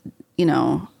just,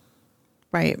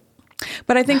 right.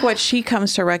 But I think what she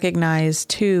comes to recognize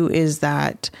too is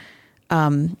that,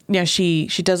 she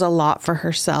does a lot for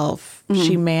herself. Mm-hmm.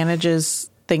 She manages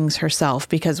things herself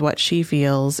because what she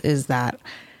feels is that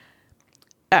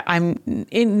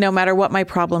no matter what my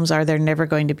problems are, they're never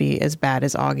going to be as bad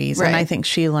as Augie's. Right. And I think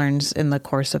she learns in the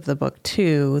course of the book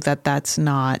too, that's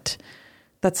not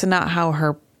how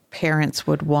her parents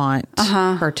would want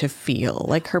her to feel.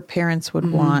 Like her parents would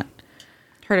want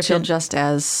her to feel just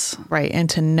as right. And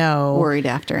to know worried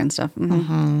after and stuff.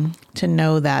 Mm-hmm. To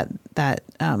know that, but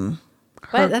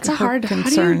that's a hard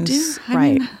concerns. How do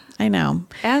you do? Right. I know.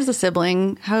 As a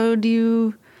sibling, how do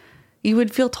you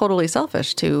would feel totally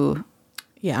selfish to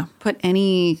put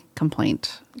any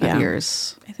complaint of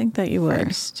yours. I think that you would.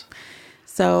 First.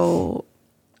 So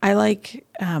I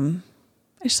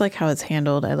just like how it's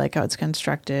handled. I like how it's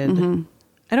constructed. Mm-hmm.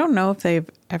 I don't know if they've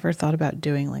ever thought about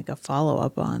doing like a follow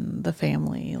up on the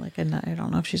family. Like, I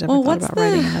don't know if she's ever thought about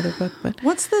writing another book, but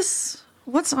what's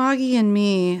Augie and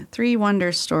Me? 3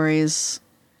 Wonder Stories.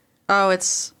 Oh,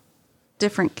 it's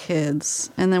different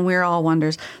kids, and then We're All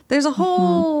Wonders. There's a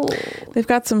whole. They've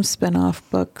got some spin-off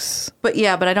books, but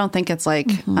I don't think it's like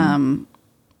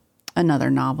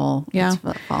another novel. Yeah,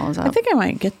 that follows up. I think I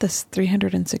might get this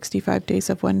 365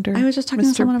 Days of Wonder. I was just talking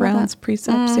to someone about Brown's that.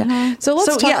 precepts. Yeah, so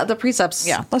let's talk. The precepts.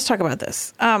 Yeah, let's talk about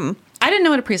this. I didn't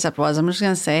know what a precept was. I'm just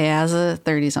going to say, as a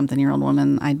 30-something-year-old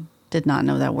woman, I did not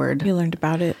know that word. You learned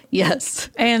about it.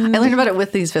 Yes, and I learned about it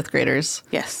with these 5th graders.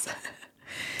 Yes.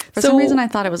 For some reason, I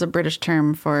thought it was a British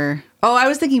term for... Oh, I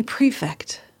was thinking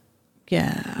prefect.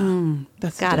 Yeah.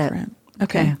 That's got different. It.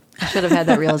 Okay. I should have had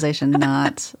that realization,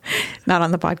 not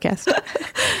on the podcast.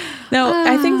 No,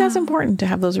 I think that's important to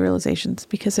have those realizations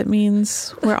because it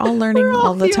means we're all learning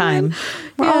all the time.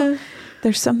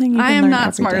 There's something you can learn. I am not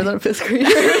every smarter day. than a 5th grader.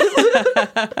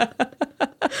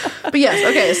 But yes,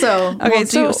 okay, so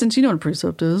since you know what a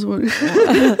precept is,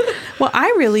 well,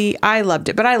 I loved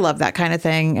it, but I love that kind of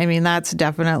thing. I mean, that's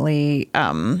definitely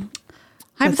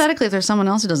hypothetically, if there's someone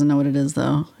else who doesn't know what it is,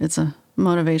 though, it's a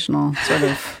motivational sort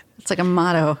of. It's like a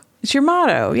motto. It's your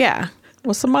motto, yeah.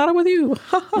 What's the motto with you?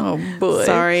 Oh boy,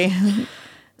 sorry.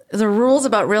 The rules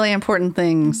about really important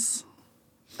things,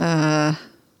 but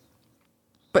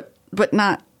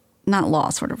not law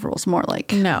sort of rules. More like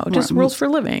just rules for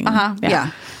living.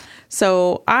 Yeah.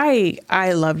 So I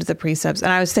loved the precepts,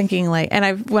 and I was thinking when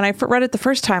I read it the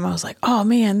first time, I was like, oh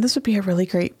man, this would be a really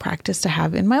great practice to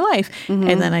have in my life. Mm-hmm.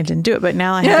 And then I didn't do it, but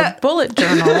now I have a bullet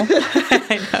journal.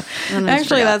 I know.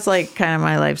 Actually, that's like kind of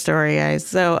my life story, guys.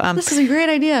 So this is a great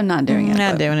idea. I'm not doing it.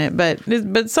 Not doing it,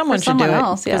 but someone should do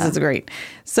it because it's great.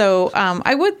 So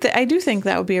I do think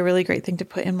that would be a really great thing to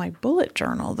put in my bullet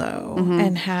journal, though,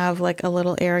 and have like a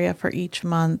little area for each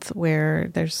month where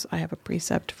I have a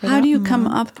precept for. How do you come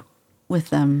up with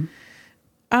them?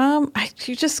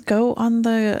 You just go on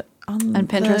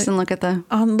Pinterest and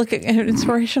look at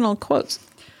inspirational quotes.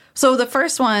 So the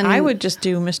first one, I would just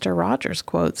do Mr. Rogers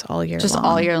quotes all year long. Just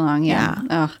all year long, yeah.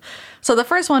 Oh. So the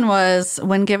first one was,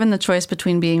 when given the choice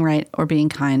between being right or being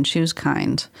kind, choose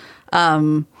kind.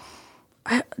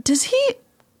 Does he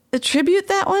attribute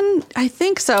that one? I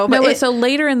think so. But so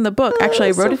later in the book, actually,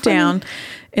 I wrote it down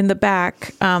in the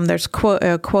back. There's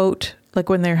a quote. Like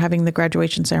when they're having the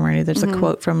graduation ceremony, there's a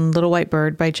quote from Little White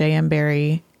Bird by J.M.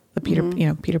 Barrie, the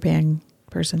Peter Pan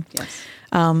person. Yes.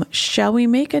 Shall we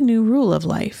make a new rule of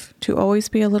life to always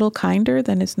be a little kinder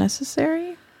than is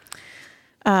necessary?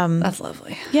 That's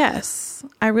lovely. Yes,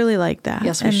 I really like that.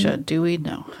 Yes, we should. Do we?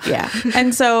 No. Yeah.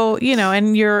 And so,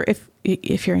 and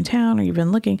if you're in town or you've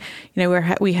been looking,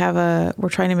 we're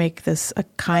trying to make this a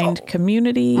kind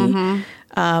community.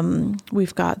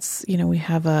 We've got, we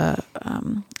have a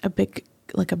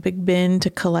big bin to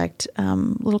collect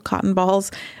little cotton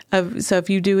balls. So if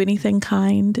you do anything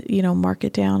kind, mark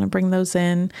it down and bring those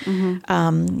in.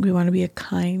 We want to be a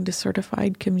kind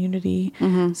certified community.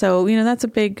 So,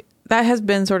 that has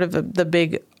been sort of the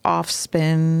big off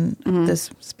spin, this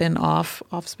spin off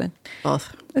spin.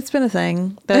 Both. It's been a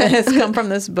thing that has come from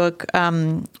this book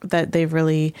that they've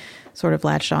really sort of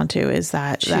latched onto is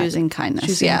that choosing kindness.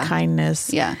 Choosing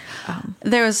kindness. Yeah.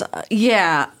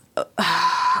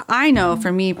 I know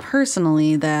for me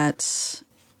personally that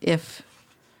if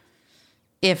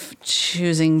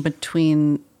choosing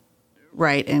between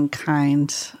right and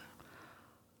kind,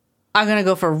 I'm going to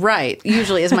go for right.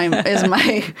 Usually is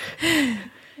my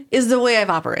is the way I've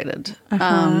operated.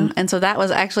 Uh-huh. And so that was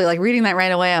actually like reading that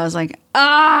right away. I was like,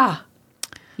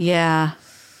 yeah,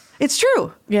 it's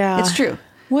true. Yeah. It's true.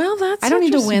 Well, that's I don't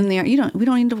need to interesting. win we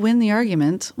don't need to win the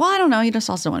argument. Well, I don't know. You just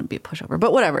also don't want to be a pushover,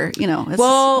 but whatever,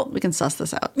 we can suss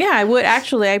this out. Yeah, I would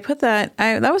actually. I put that.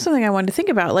 That was something I wanted to think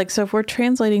about. Like, so if we're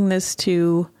translating this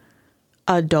to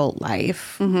adult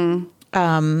life, and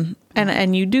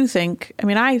you do think, I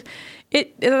mean,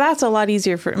 that's a lot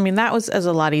easier for. I mean, that was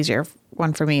a lot easier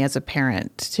one for me as a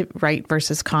parent to right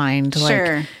versus kind.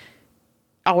 Sure. Like,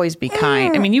 always be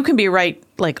kind. I mean, you can be right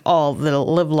like all the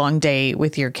live long day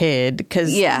with your kid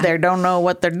because they don't know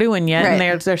what they're doing yet, and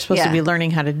they're supposed to be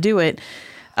learning how to do it.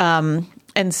 And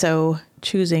so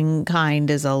choosing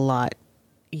kind is a lot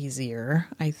easier,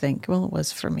 I think. Well, it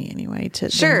was for me anyway.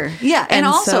 And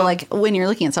also, so, like when you're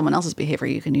looking at someone else's behavior,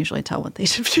 you can usually tell what they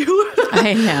should do.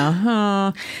 I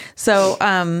know. So,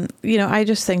 I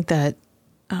just think that,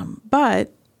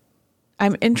 but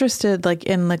I'm interested, like,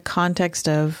 in the context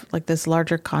of, like, this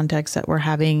larger context that we're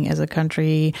having as a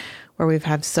country where we've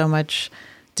had so much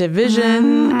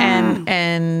division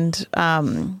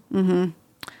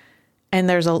and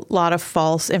there's a lot of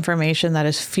false information that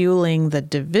is fueling the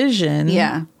division.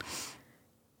 Yeah.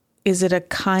 Is it a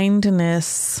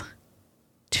kindness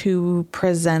to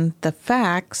present the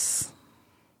facts?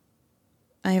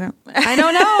 I don't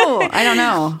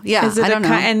know. Yeah. Is it I don't know.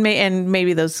 And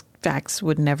maybe those facts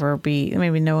would never be,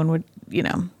 maybe no one would,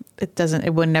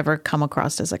 it would never come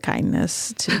across as a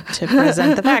kindness to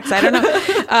present the facts. I don't know.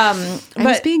 I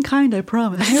was being kind, I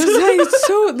promise. I was like,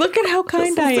 so look at how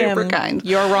kind I am. Super kind.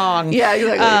 You're wrong. Yeah,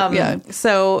 exactly.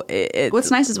 So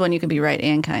what's nice is when you can be right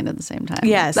and kind at the same time.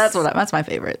 Yes. That's my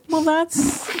favorite. Well, could we?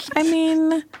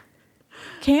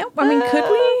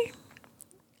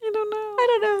 I don't know.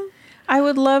 I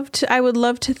would love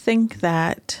to think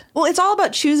that. Well, it's all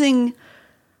about choosing.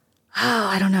 Oh,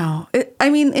 I don't know.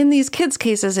 In these kids'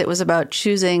 cases, it was about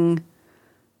choosing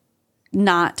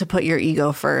not to put your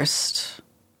ego first,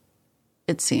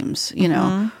 it seems,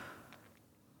 And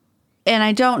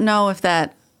I don't know if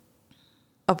that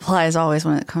applies always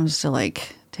when it comes to,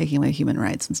 like, taking away human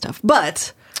rights and stuff.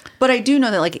 But I do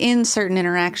know that, like, in certain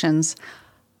interactions,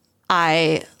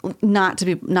 not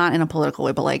in a political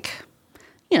way, but, like,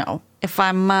 if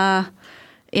I'm, at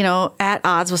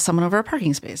odds with someone over a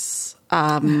parking space,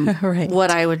 right.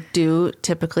 What I would do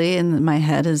typically in my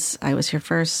head is I was here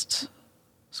first,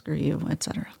 screw you,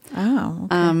 etc. Oh,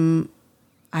 okay.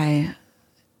 I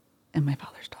am my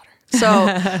father's daughter. So,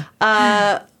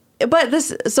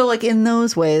 so like in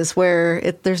those ways where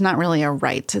there's not really a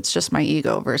right, it's just my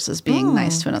ego versus being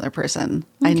nice to another person.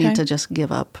 Okay. I need to just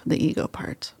give up the ego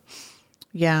part.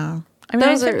 Yeah.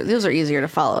 Those are easier to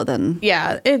follow than.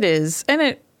 Yeah, it is.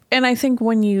 And I think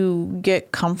when you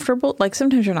get comfortable, like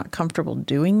sometimes you're not comfortable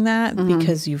doing that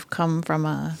because you've come from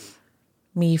a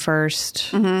me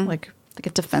first, like a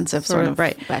defensive sort of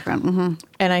background. Mm-hmm.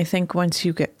 And I think once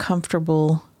you get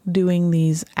comfortable doing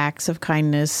these acts of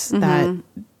kindness that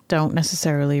don't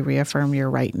necessarily reaffirm your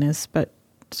rightness, but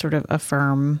sort of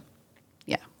affirm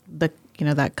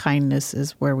that kindness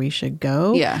is where we should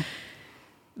go. Yeah.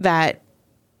 That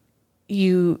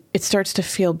it starts to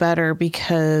feel better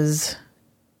because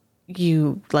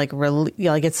you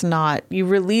you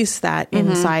release that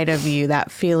inside of you,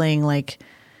 that feeling like,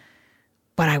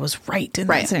 but I was right in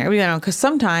that scenario, because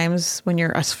sometimes when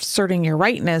you're asserting your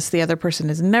rightness, the other person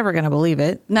is never going to believe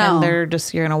it. No. And you're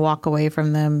going to walk away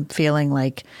from them feeling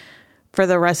like for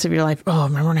the rest of your life, oh,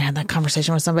 remember when I had that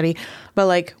conversation with somebody? But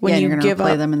like when you give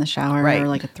up them in the shower or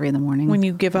like at 3 a.m, when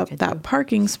you give up that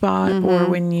parking spot or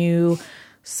when you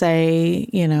say,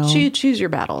 choose your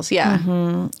battles. Yeah.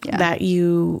 That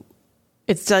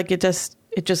it's like it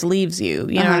just leaves you.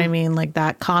 You know what I mean? Like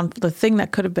that the thing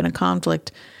that could have been a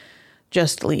conflict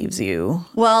just leaves you.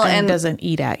 Well, and doesn't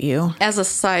eat at you. As a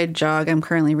side jog, I'm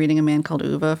currently reading A Man Called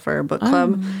Ove for a book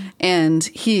club, and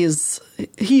he is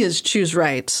choose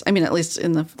right. I mean, at least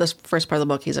in the first part of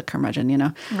the book, he's a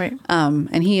curmudgeon, Right.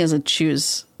 And he is a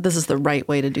choose. This is the right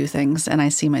way to do things, and I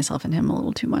see myself in him a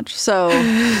little too much. So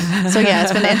yeah,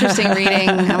 it's been interesting reading.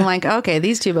 I'm like, okay,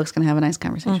 these two books can have a nice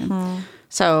conversation.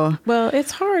 So, well,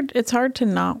 it's hard. It's hard to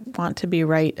not want to be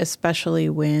right, especially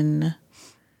when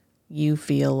you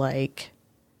feel like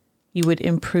you would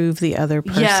improve the other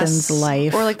person's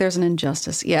life, or like there's an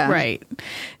injustice. Yeah, right.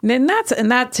 And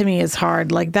that to me is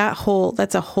hard. Like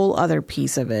that's a whole other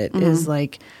piece of it is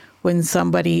like when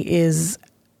someone is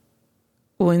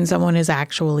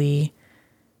actually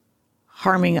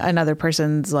harming another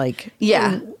person's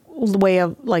way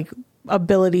of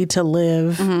ability to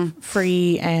live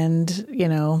free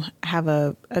and have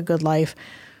a good life.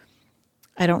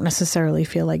 I don't necessarily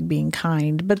feel like being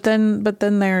kind. But then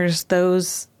there's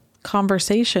those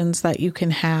conversations that you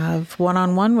can have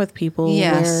one-on-one with people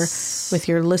where with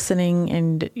your listening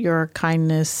and your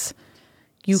kindness,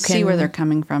 you can see where they're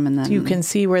coming from, and then you can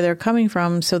see where they're coming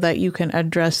from so that you can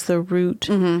address the root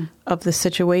of the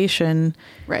situation.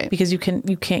 Right. Because you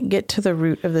can't get to the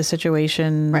root of the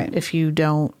situation if you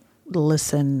don't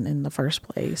listen in the first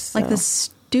place. So. Like the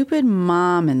stupid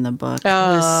mom in the book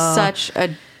was such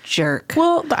a jerk.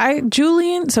 Well,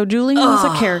 Julian is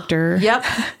a character. Yep.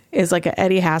 Is like an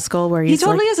Eddie Haskell where he he's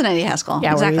totally is an Eddie Haskell.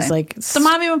 Yeah, exactly. Where he's like, the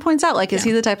mom even points out, like, is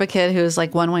he the type of kid who's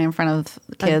like one way in front of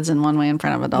kids and one way in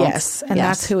front of adults? Yes, and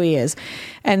that's who he is.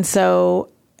 And so,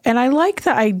 and I like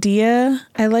the idea.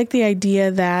 I like the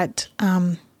idea that,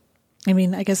 I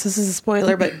mean, I guess this is a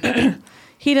spoiler, but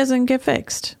he doesn't get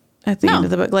fixed at the end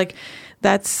of the book. Like,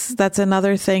 that's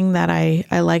another thing that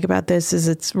I like about this is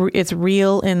it's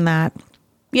real in that.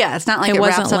 Yeah, it's not like it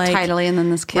wraps up tidily and then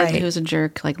this kid who's a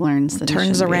jerk like learns that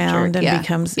turns around and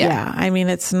becomes I mean,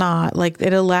 it's not like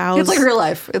it allows. It's like real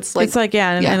life. It's like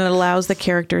and it allows the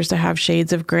characters to have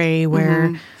shades of gray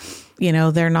where you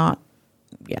know they're not.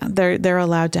 Yeah, they're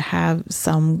allowed to have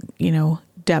some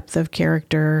depth of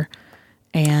character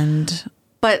and.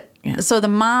 But so the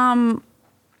mom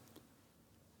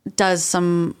does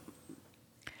some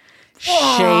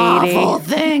shady awful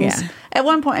things. Yeah. At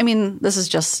one point, I mean, this is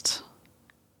just.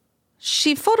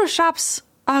 She photoshops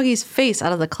Augie's face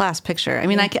out of the class picture. I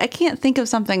mean, I can't think of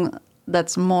something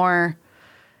that's more,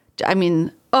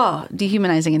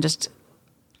 dehumanizing and just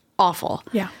awful.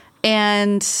 Yeah.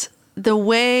 And the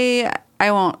way,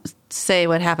 I won't say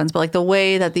what happens, but like the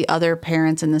way that the other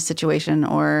parents in this situation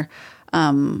or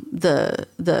the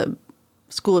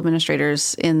school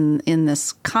administrators in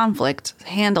this conflict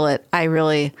handle it, I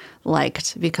really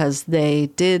liked because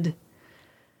they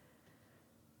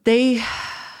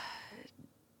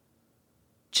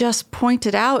just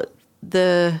pointed out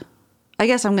I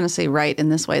guess I'm going to say right in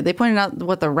this way. They pointed out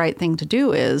what the right thing to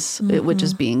do is, which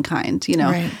is being kind,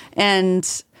 Right.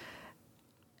 And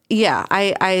yeah,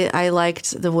 I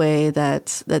liked the way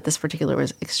that this particular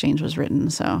exchange was written.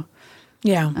 So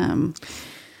yeah.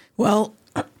 Well,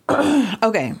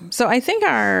 okay. So I think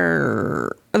the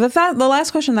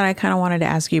last question that I kind of wanted to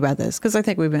ask you about this, because I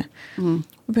think we've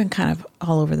been kind of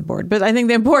all over the board, but I think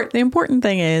the important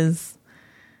thing is,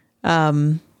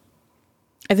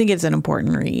 I think it's an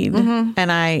important read,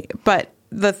 but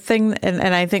the thing,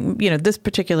 and I think this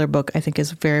particular book I think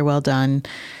is very well done.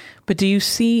 But do you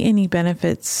see any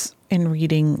benefits in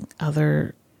reading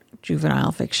other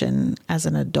juvenile fiction as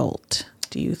an adult?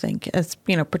 Do you think, as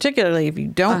particularly if you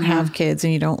don't have kids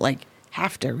and you don't like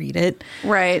have to read it,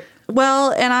 right?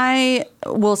 Well, and I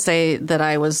will say that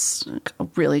I was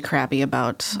really crappy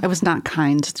about. I was not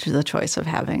kind to the choice of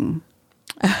having.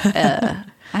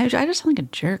 I just sound like a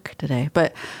jerk today,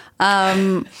 but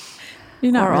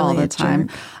you're not really all the time.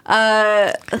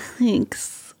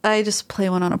 Thanks. I just play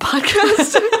one on a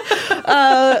podcast.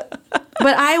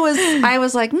 But I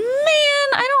was like, man,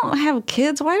 I don't have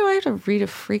kids. Why do I have to read a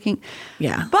freaking?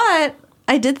 Yeah. But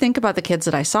I did think about the kids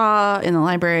that I saw in the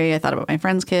library. I thought about my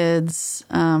friends' kids.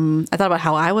 I thought about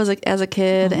how I was as a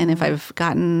kid and if I've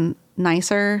gotten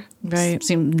nicer. Right.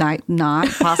 Seemed not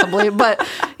possibly, but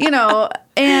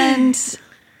and.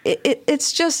 It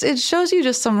shows you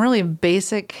just some really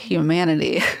basic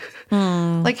humanity,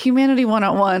 like Humanity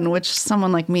 101, which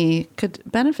someone like me could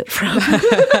benefit from.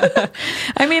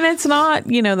 I mean, it's not,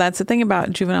 that's the thing about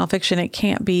juvenile fiction. It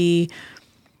can't be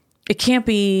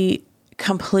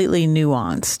completely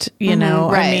nuanced,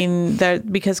 right. I mean,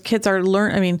 because kids are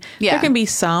there can be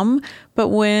some, but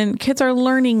when kids are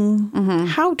learning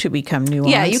how to become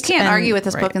nuanced. Yeah, you can't argue with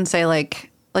this book and say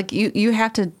like you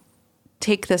have to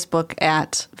take this book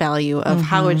at value of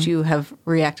how would you have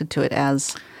reacted to it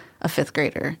as a fifth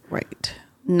grader, right?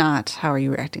 Not how are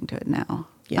you reacting to it now.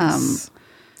 Yes.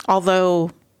 Although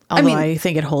I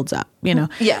think it holds up,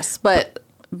 Yes, but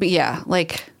yeah,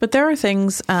 but there are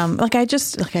things I had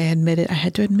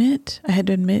to admit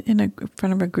in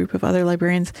front of a group of other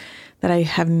librarians that I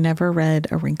have never read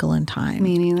A Wrinkle in Time.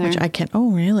 Me neither. Which I can't. Oh,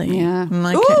 really? Yeah. I'm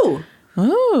like,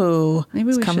 ooh, maybe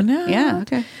it's coming out. Yeah.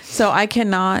 Okay. So I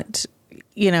cannot.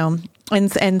 And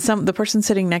the person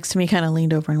sitting next to me kind of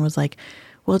leaned over and was like,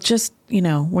 well, just,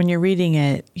 when you're reading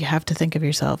it, you have to think of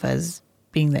yourself as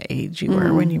being the age you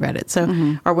were when you read it.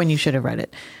 So, or when you should have read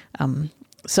it.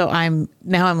 So I'm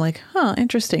like,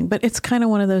 interesting. But it's kind of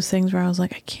one of those things where I was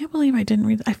like, I can't believe I didn't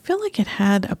read it. I feel like it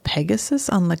had a Pegasus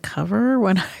on the cover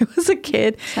when I was a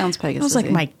kid. Sounds Pegasus. It was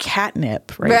like my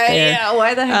catnip right there. Yeah.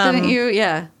 Why the heck didn't you?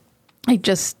 Yeah. I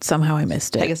just somehow I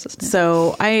missed it. Pegasus.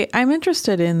 So I'm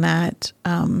interested in that.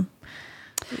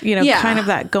 kind of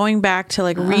that going back to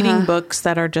like reading books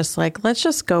that are just like, let's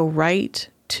just go right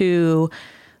to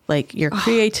like your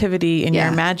creativity and your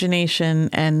imagination.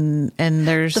 And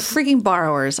there's The freaking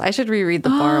Borrowers. I should reread The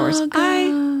Borrowers. I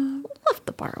love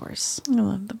The Borrowers. I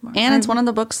love the book. And it's one of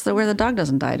the books where the dog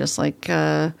doesn't die, just like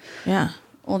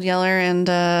Old Yeller and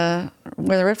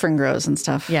Where the Red Fern Grows and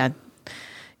stuff. Yeah.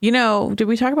 Did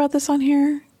we talk about this on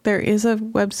here? There is a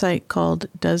website called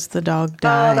Does the Dog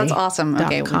Die? Oh, that's awesome.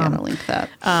 Okay, we gotta link that.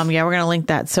 We're going to link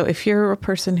that. So if you're a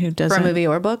person who doesn't... For a movie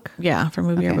or book? Yeah, for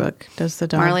movie or book. Does the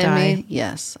Dog Marley Die? and Me?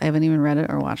 Yes. I haven't even read it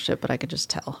or watched it, but I could just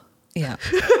tell. Yeah.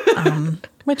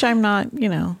 Which I'm not,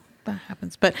 that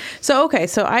happens. But so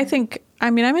I think,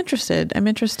 I'm interested. I'm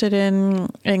interested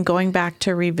in going back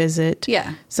to revisit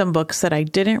some books that I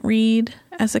didn't read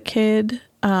as a kid.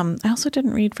 I also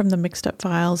didn't read From the Mixed Up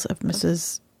Files of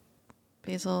Mrs.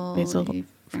 Basil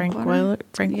Frankweiler.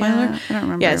 I don't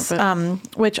remember. Yes,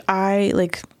 but... which I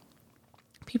like.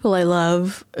 People I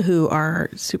love who are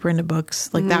super into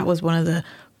books, like that was one of the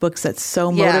books that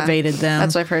so motivated them.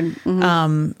 That's what I've heard.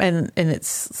 Mm-hmm. And it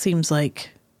seems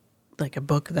like a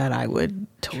book that I would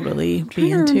totally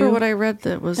be into. I remember what I read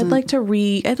that was. I'd like to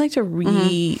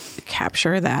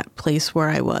recapture that place where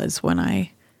I was when I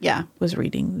was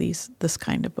reading this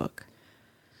kind of book.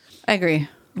 I agree.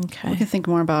 Okay. We can think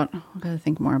more about. I've got to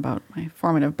think more about my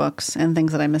formative books and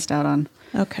things that I missed out on.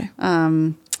 Okay.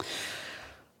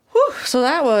 So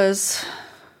that was.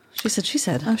 She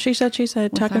said. Oh, she said.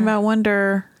 Talking about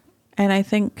wonder, and I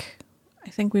think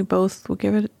we both will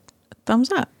give it a thumbs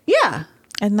up. Yeah.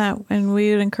 And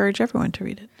we would encourage everyone to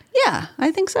read it. Yeah,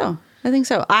 I think so.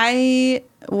 I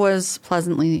was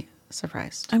pleasantly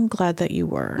surprised. I'm glad that you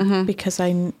were because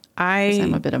I'm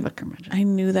a bit of a curmudgeon. I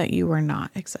knew that you were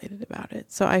not excited about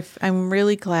it. So I'm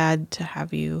really glad to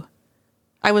have you.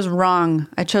 I was wrong.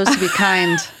 I chose to be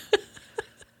kind,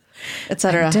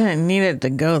 etc. Didn't need it to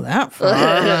go that far.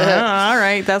 All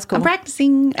right, that's cool. I'm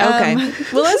practicing. Okay.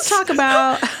 Well, let's talk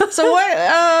about. So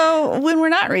what? When we're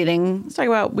not reading, let's talk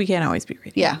about We Can't Always Be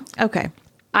Reading. Yeah. Okay.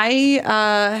 I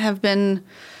have been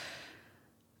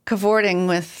cavorting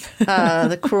with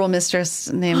the cruel mistress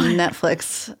named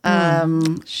Netflix.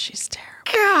 She's terrible.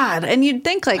 God, and you'd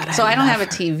think like, But so I don't have a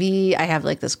her. TV. I have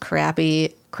like this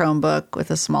crappy Chromebook with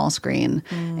a small screen,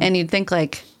 and you'd think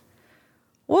like,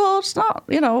 well, it's not.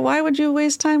 Why would you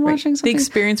waste time watching The something?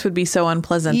 experience would be so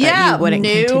unpleasant that you wouldn't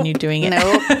continue doing it.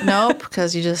 Nope,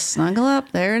 because you just snuggle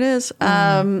up. There it is.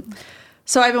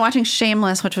 So I've been watching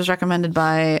Shameless, which was recommended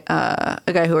by a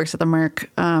guy who works at the Merc,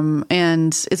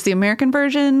 and it's the American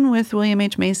version with William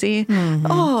H. Macy.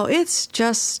 Oh, it's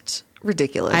just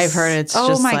ridiculous. I've heard it's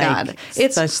just my like, God.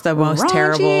 It's such the most raunchy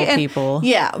terrible and- people.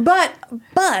 Yeah,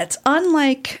 but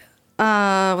unlike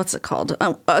what's it called?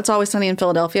 It's Always Sunny in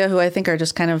Philadelphia, who I think are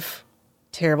just kind of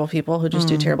terrible people who just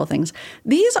do terrible things.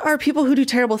 These are people who do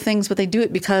terrible things, but they do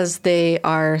it because they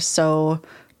are so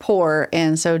poor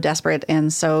and so desperate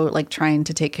and so like trying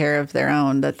to take care of their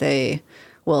own that they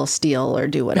will steal or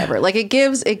do whatever. Like it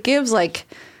gives like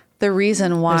the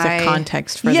reason why There's a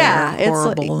context for their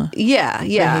horrible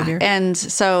behavior. And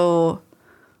so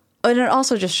and it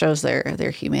also just shows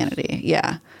their humanity.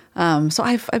 Yeah. So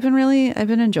I've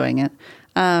been enjoying it.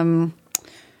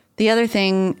 The other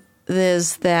thing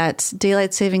is that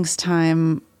daylight savings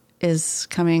time is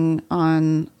coming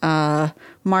on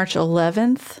March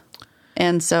 11th.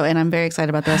 And I'm very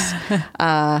excited about this.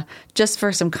 Just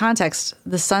for some context,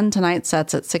 the sun tonight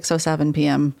sets at 6:07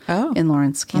 p.m. In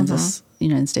Lawrence, Kansas,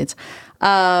 United States.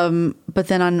 But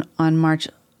then on March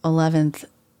 11th,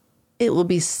 it will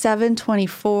be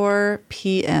 7:24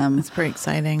 p.m. It's pretty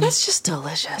exciting. That's just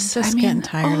delicious. I'm just getting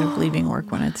tired of leaving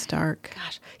work when it's dark.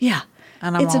 Gosh, yeah.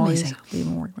 And I'm it's always amazing.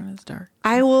 leaving work when it's dark.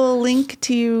 I will link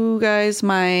to you guys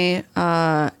my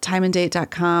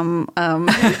timeanddate.com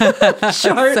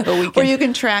chart where you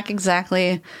can track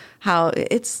exactly how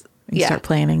it's Start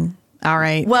planning. All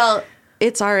right. Well,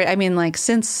 it's already, I mean, like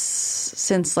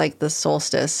since like the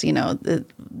solstice,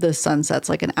 the sun sets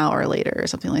like an hour later or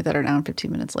something like that, or an hour and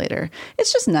 15 minutes later.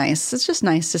 It's just nice. It's just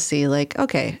nice to see like,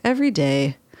 okay, every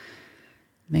day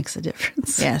makes a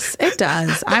difference. Yes, it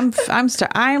does. I'm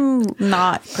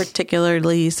not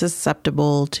particularly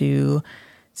susceptible to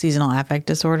seasonal affect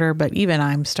disorder, but even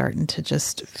I'm starting to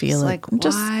just feel like, I'm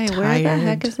just why? tired. Where the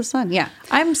heck is the sun? Yeah,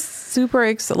 I'm super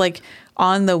excited. Like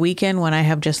on the weekend when I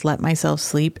have just let myself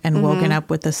sleep and woken up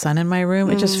with the sun in my room,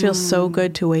 it just feels so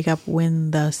good to wake up when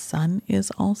the sun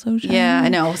is also shining. Yeah, I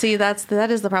know. See,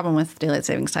 that is the problem with daylight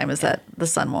savings time is that the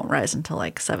sun won't rise until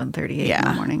like 7:38 in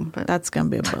the morning. But that's gonna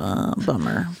be a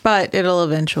bummer. But it'll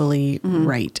eventually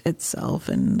right itself,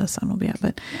 and the sun will be out.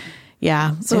 But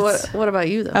Yeah. So it's- what about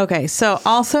you though? Okay. So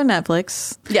also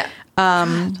Netflix. Yeah.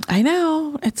 I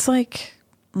know it's like,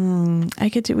 we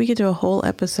could do a whole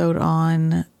episode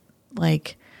on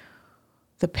like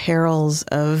the perils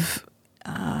of,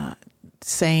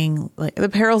 saying like the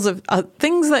perils of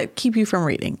things that keep you from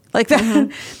reading like that.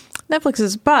 Netflix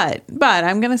is, but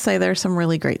I'm going to say there's some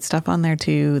really great stuff on there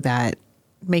too that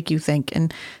make you think,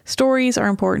 and stories are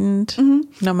important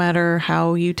no matter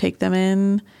how you take them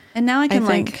in. And now I can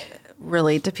think-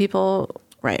 relate to people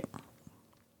Right.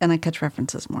 and I catch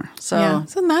references more. So Yeah,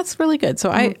 so that's really good. So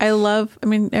I love, I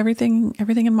mean, everything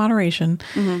in moderation.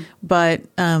 But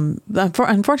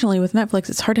unfortunately with Netflix,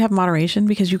 it's hard to have moderation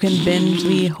because you can binge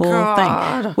the whole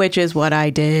thing, which is what I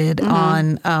did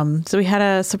on. So we had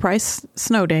a surprise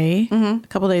snow day a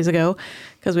couple days ago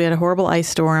because we had a horrible ice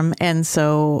storm. And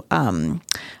so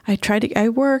I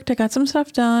worked, I got some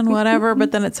stuff done, whatever.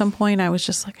 But then at some point I was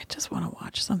just like, I just want to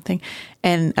watch something.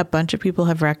 And a bunch of people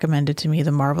have recommended to me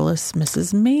The Marvelous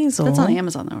Mrs. Maisel. that's on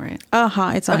Amazon though, right?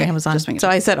 It's on Okay, Amazon. just making So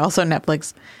sure. I said also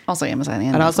Netflix, Also Amazon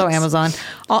and but also Netflix. Amazon.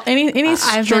 Any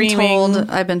streaming.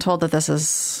 I've been told that this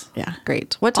is Yeah.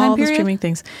 great. What time all period? the streaming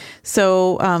things.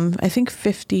 So I think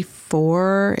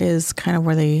 54 is kind of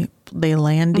where they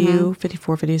land you,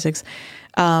 54, 56.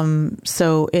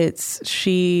 So it's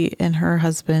she and her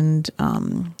husband.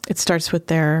 It starts with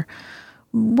their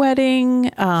wedding.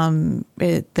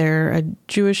 They're a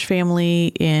Jewish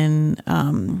family in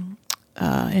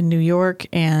New York,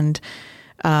 and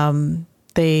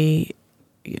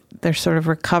they're sort of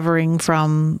recovering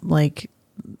from like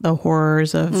the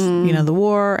horrors of the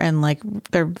war, and like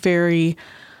they're very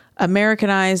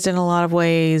Americanized in a lot of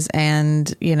ways,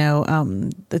 and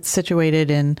it's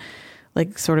situated in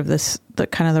like sort of the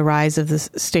kind of the rise of this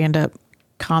stand-up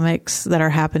comics that are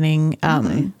happening.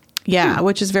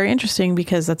 Which is very interesting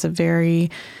because that's a very,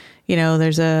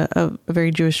 there's a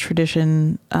very Jewish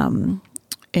tradition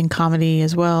in comedy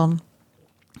as well.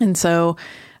 And so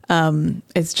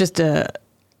it's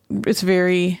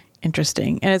very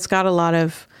interesting. And it's got a lot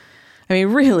of, I mean,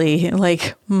 really,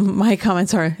 like my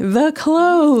comments are the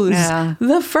clothes,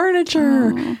 the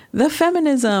furniture, the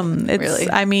feminism. It's, Really?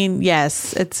 I mean,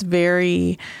 yes,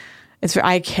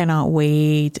 I cannot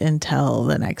wait until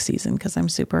the next season because I'm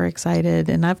super excited.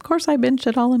 And of course I binged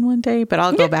it all in one day, but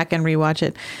I'll go back and rewatch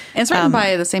it. And it's written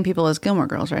by the same people as Gilmore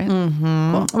Girls, right?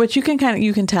 Cool. Which you can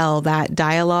tell that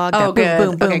dialogue, Oh, that good.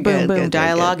 boom, boom, Okay, boom, good, boom good,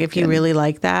 dialogue. good, If you good. really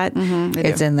like that,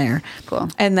 it's in there. Cool.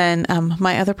 And then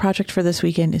my other project for this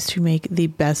weekend is to make the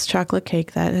best chocolate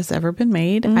cake that has ever been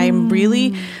made. I'm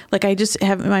really I just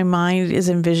have my mind is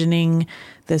envisioning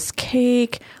this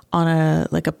cake on a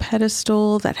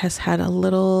pedestal that has had a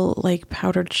little like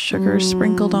powdered sugar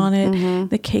sprinkled on it.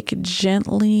 The cake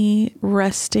gently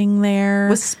resting there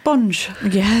With sponge.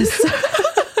 Yes.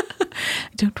 I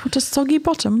don't want a soggy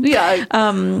bottom. Yeah.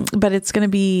 But it's gonna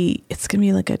be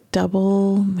like a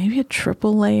double, maybe a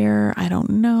triple layer. I don't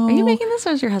know. Are you making this or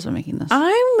is your husband making this?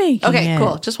 I'm making Okay, it.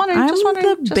 cool. Just wondering. I'm just wondering.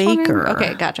 the just baker. Wondering.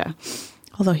 Okay, gotcha.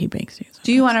 Although he bakes too.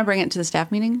 Do you want to bring it to the staff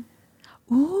meeting?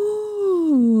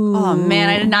 Ooh. Oh man,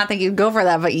 I did not think you'd go for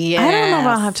that, but yeah. I don't know if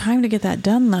I'll have time to get that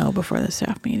done though before the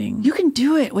staff meeting. You can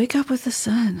do it. Wake up with the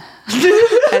sun.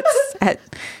 at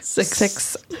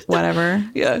six whatever.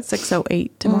 Yeah.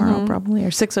 6:08 tomorrow probably,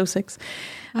 or 6:06.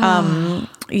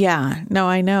 Yeah. No,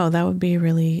 I know that would be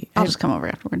really. I'll just come over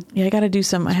afterward. Yeah, I got to do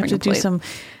some. I have to bring a do plate. some.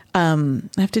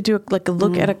 I have to do a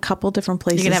look at a couple different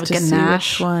places You can have to a see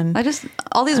ganache. which one. I just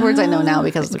all these words I know now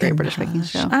because of the Great British Baking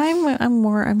Show.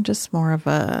 I'm just more of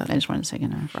a I just wanted to say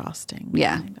ganache. frosting.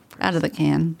 Yeah, kind of out of the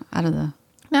can, out of the.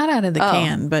 not out of the Oh.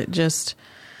 can, but just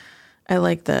I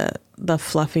like the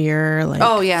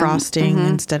fluffier frosting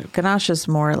instead of ganache is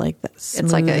more like that. It's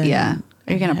like a smooth yeah. and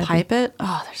Are you gonna heavy. pipe it?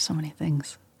 Oh, there's so many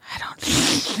things. I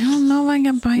don't know if I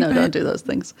can pipe No, it. don't do those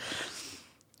things.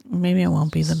 Maybe it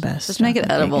won't be the best. Just make it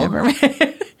chocolate cake edible. ever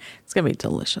made. It's gonna be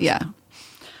delicious. Yeah,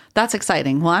 that's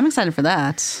exciting. Well, I'm excited for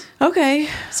that. Okay.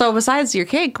 So besides your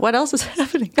cake, what else is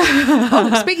happening?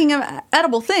 Oh, speaking of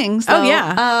edible things. Oh though,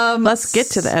 yeah. Let's get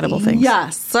to the edible things.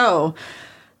 Yes. So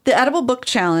the Edible Book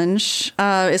Challenge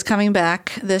is coming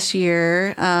back this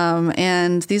year.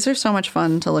 And these are so much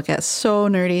fun to look at. So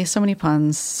nerdy, so many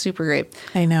puns, super great.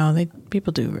 I know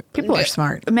people are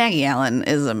smart. Maggie Allen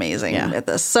is amazing Yeah. at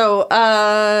this. So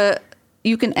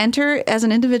you can enter as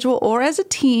an individual or as a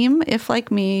team if, like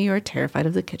me, you're terrified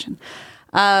of the kitchen.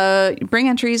 Bring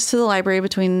entries to the library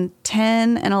between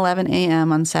 10 and 11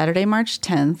 a.m. on Saturday, March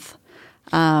 10th.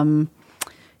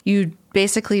 You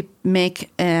basically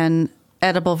make an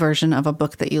edible version of a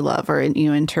book that you love, or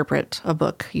you interpret a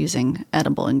book using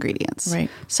edible ingredients. Right.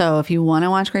 So if you want to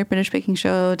watch Great British Baking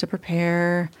Show to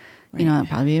prepare you know, that'd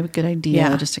probably be a good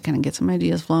idea just to kind of get some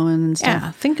ideas flowing and stuff.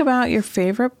 Yeah. Think about your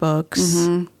favorite books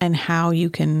and how you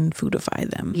can foodify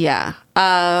them. Yeah.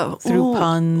 Through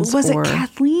puns. Was it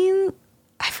Kathleen?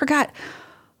 I forgot.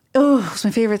 Oh, it was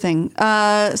my favorite thing.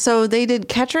 So they did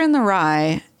Catcher in the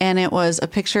Rye, and it was a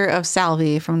picture of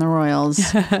Salvi from the Royals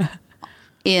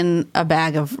in a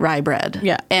bag of rye bread.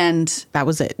 Yeah. And that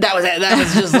was it. That was it. That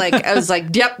was just like, I was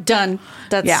like, yep, done.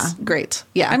 That's great.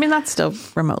 Yeah. I mean, that's still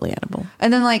remotely edible.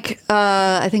 And then like,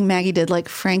 I think Maggie did like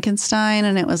Frankenstein,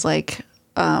 and it was like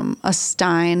a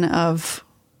stein of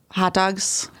hot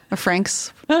dogs or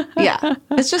Franks. Yeah.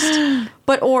 It's just,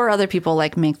 or other people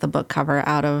like make the book cover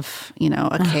out of, you know,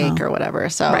 a cake or whatever.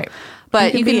 So, right.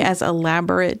 But you can be as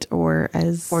elaborate or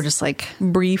just like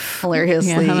brief.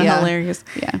 Hilariously. Yeah. Hilarious.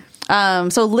 Yeah.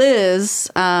 So Liz,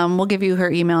 we'll give you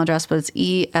her email address, but it's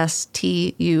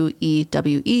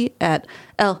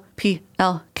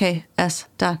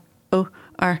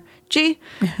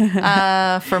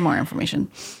estuewewe@lplks.org for more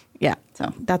information. Yeah.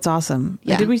 So that's awesome.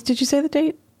 Yeah. Did you say the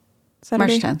date?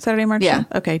 Saturday, March 10th. Saturday, March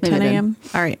 10th. Okay, 10 a.m.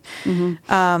 All right.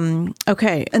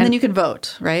 Okay. And then you can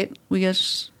vote, right? You can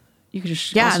just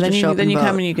then you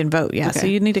come and you can vote. Yeah. Okay. So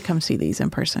you need to come see these in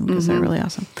person because they're really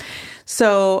awesome.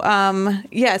 So,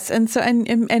 yes. And so,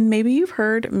 and maybe you've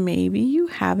heard, maybe you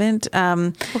haven't,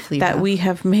 that we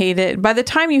have made it. By the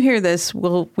time you hear this,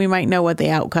 we might know what the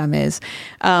outcome is.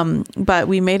 But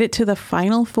we made it to the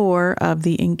final 4 of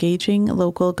the Engaging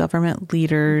Local Government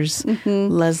Leaders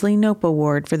Leslie Knope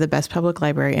Award for the Best Public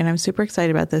Library. And I'm super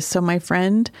excited about this. So my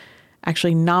friend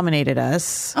actually nominated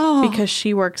us because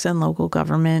she works in local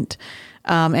government,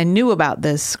 and knew about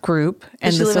this group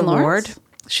and this award.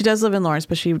 She does live in Lawrence,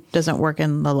 but she doesn't work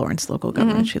in the Lawrence local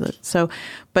government. She lives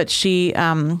but she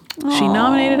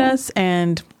nominated us,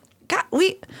 and I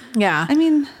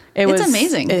mean, it's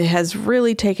amazing. It has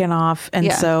really taken off,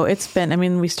 and so it's been. I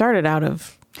mean, we started out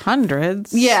of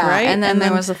hundreds, right? And then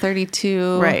there was a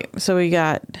 32, right? So we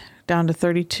got down to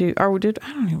 32, or we did.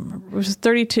 I don't even remember. It was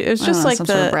 32. It was just like it's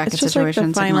just like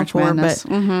the final 4, Madness.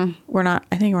 But we're not.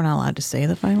 I think we're not allowed to say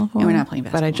the final 4. Yeah, we're not playing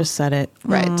basketball. But I just said it.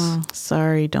 Right.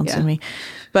 Sorry, don't sue me.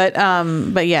 But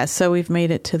yeah, so we've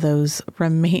made it to those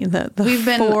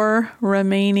the 4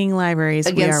 remaining libraries.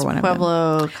 We are one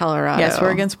Pueblo, of them. Colorado. Yes,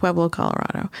 we're against Pueblo,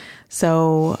 Colorado.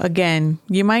 So again,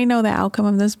 you might know the outcome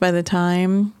of this by the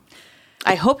time.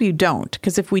 I hope you don't,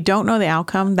 because if we don't know the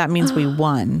outcome, that means we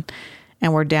won,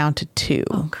 and we're down to 2.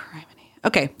 Oh, criminy.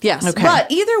 Okay. Yes. Okay.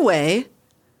 But either way,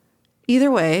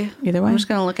 I'm just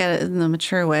going to look at it in the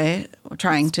mature way. We're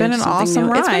trying to. It's been an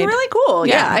awesome ride. It's been really cool.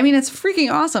 Yeah. I mean, it's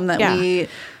freaking awesome that we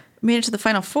made it to the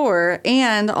final 4,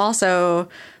 and also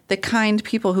the kind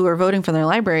people who are voting for their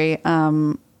library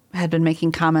had been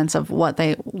making comments of what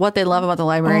they love about the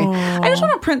library. I just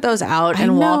want to print those out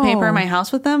and wallpaper my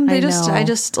house with them. I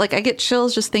just like, I get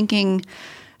chills just thinking,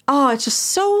 oh, it's just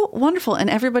so wonderful. And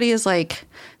everybody is like,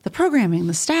 the programming,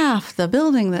 the staff, the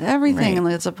building, the everything. Right. And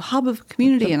it's a hub of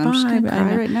community. And I'm just going to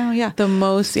cry right now. Yeah.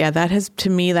 That has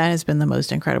been the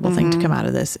most incredible thing to come out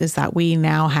of this, is that we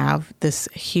now have this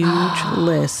huge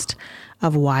list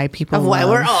of why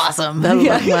we're awesome.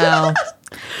 Well,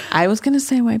 I was going to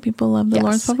say why people love the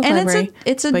Lawrence Public Library.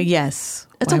 But yes.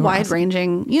 It's a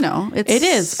wide-ranging, it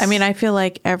is. I mean, I feel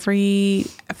like every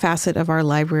facet of our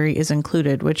library is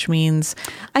included, which means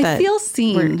I feel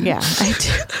seen. I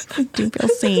do. I do feel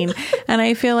seen. And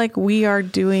I feel like we're on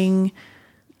the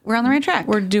right track.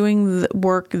 We're doing the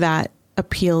work that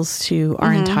appeals to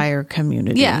our entire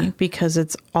community, because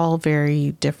it's all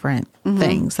very different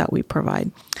things that we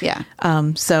provide. Yeah.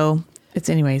 So it's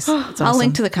anyways. It's awesome. I'll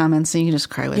link to the comments so you can just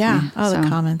cry with me. The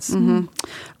comments. And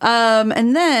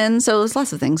then, so there's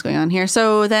lots of things going on here.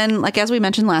 So then, like, as we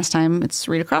mentioned last time, it's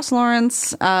Read Across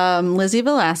Lawrence. Lizzie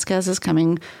Velasquez is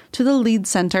coming to the Lead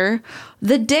Center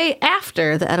the day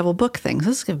after the edible book thing. So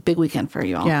this is a big weekend for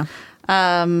you all. Yeah.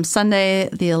 Sunday,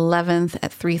 the 11th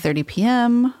at 3:30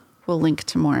 p.m. We'll link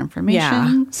to more information.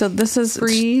 Yeah. So this is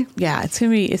free. Yeah, it's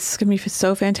gonna be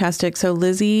so fantastic. So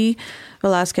Lizzie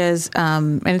Velasquez,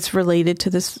 and it's related to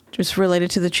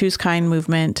the Choose Kind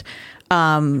movement.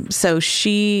 So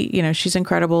she's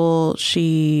incredible.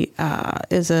 She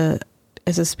is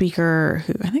a speaker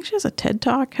who I think she has a TED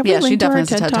Talk. She definitely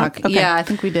has a TED Talk. Okay. Yeah, I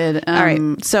think we did. All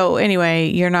right. So anyway,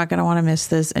 you're not going to want to miss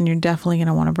this, and you're definitely going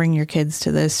to want to bring your kids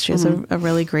to this. She has a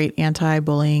really great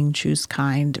anti-bullying, choose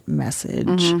kind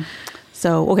message.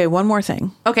 So, okay, one more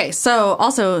thing. Okay, so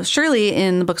also Shirley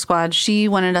in the Book Squad, she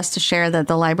wanted us to share that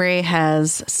the library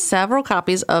has several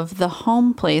copies of The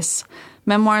Home Place,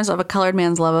 Memoirs of a Colored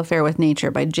Man's Love Affair with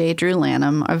Nature by J. Drew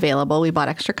Lanham available. We bought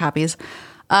extra copies.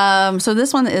 So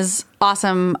this one is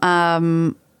awesome.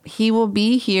 he will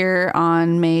be here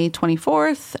on May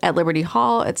 24th at Liberty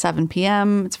Hall at 7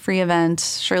 p.m. It's a free event.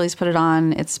 Shirley's put it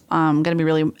on. It's going to be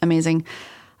really amazing.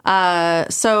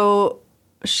 So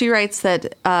she writes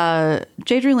that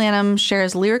J. Drew Lanham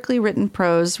shares lyrically written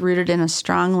prose rooted in a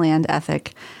strong land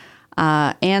ethic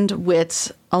and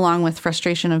wit, along with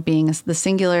frustration of being the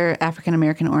singular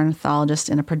African-American ornithologist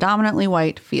in a predominantly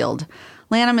white field.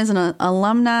 Lanham is an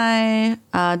alumni,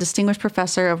 distinguished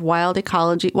professor of wildlife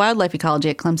ecology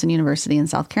at Clemson University in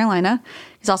South Carolina.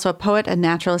 He's also a poet, a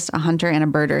naturalist, a hunter, and a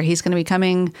birder. He's going to be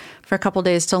coming for a couple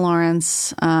days to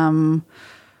Lawrence from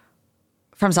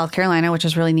South Carolina, which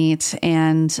is really neat.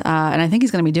 And I think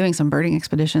he's going to be doing some birding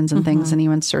expeditions and things. And he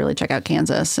wants to really check out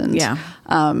Kansas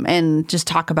and just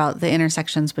talk about the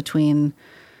intersections between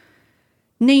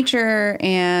nature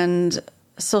and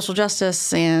social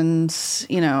justice and,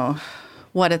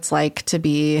 what it's like to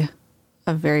be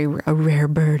a rare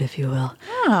bird, if you will.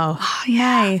 Oh,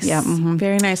 nice. Yeah. Mm-hmm.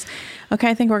 Very nice. Okay,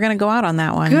 I think we're going to go out on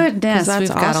that one. Goodness, that's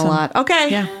we've awesome. got a lot.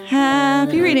 Okay. Yeah.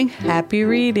 Happy reading. Happy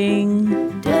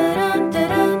reading.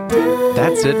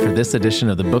 That's it for this edition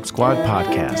of the Book Squad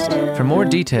podcast. For more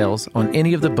details on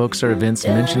any of the books or events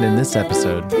mentioned in this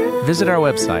episode, visit our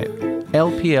website,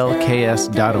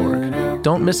 lplks.org.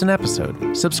 Don't miss an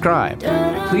episode. Subscribe.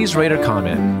 Please rate or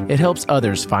comment. It helps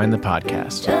others find the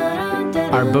podcast.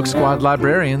 Our Book Squad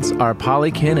librarians are Polly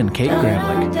Ken and Kate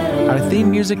Gramlich. Our theme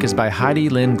music is by Heidi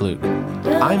Lynn Gluck.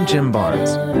 I'm Jim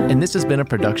Barnes, and this has been a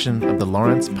production of the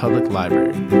Lawrence Public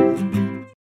Library.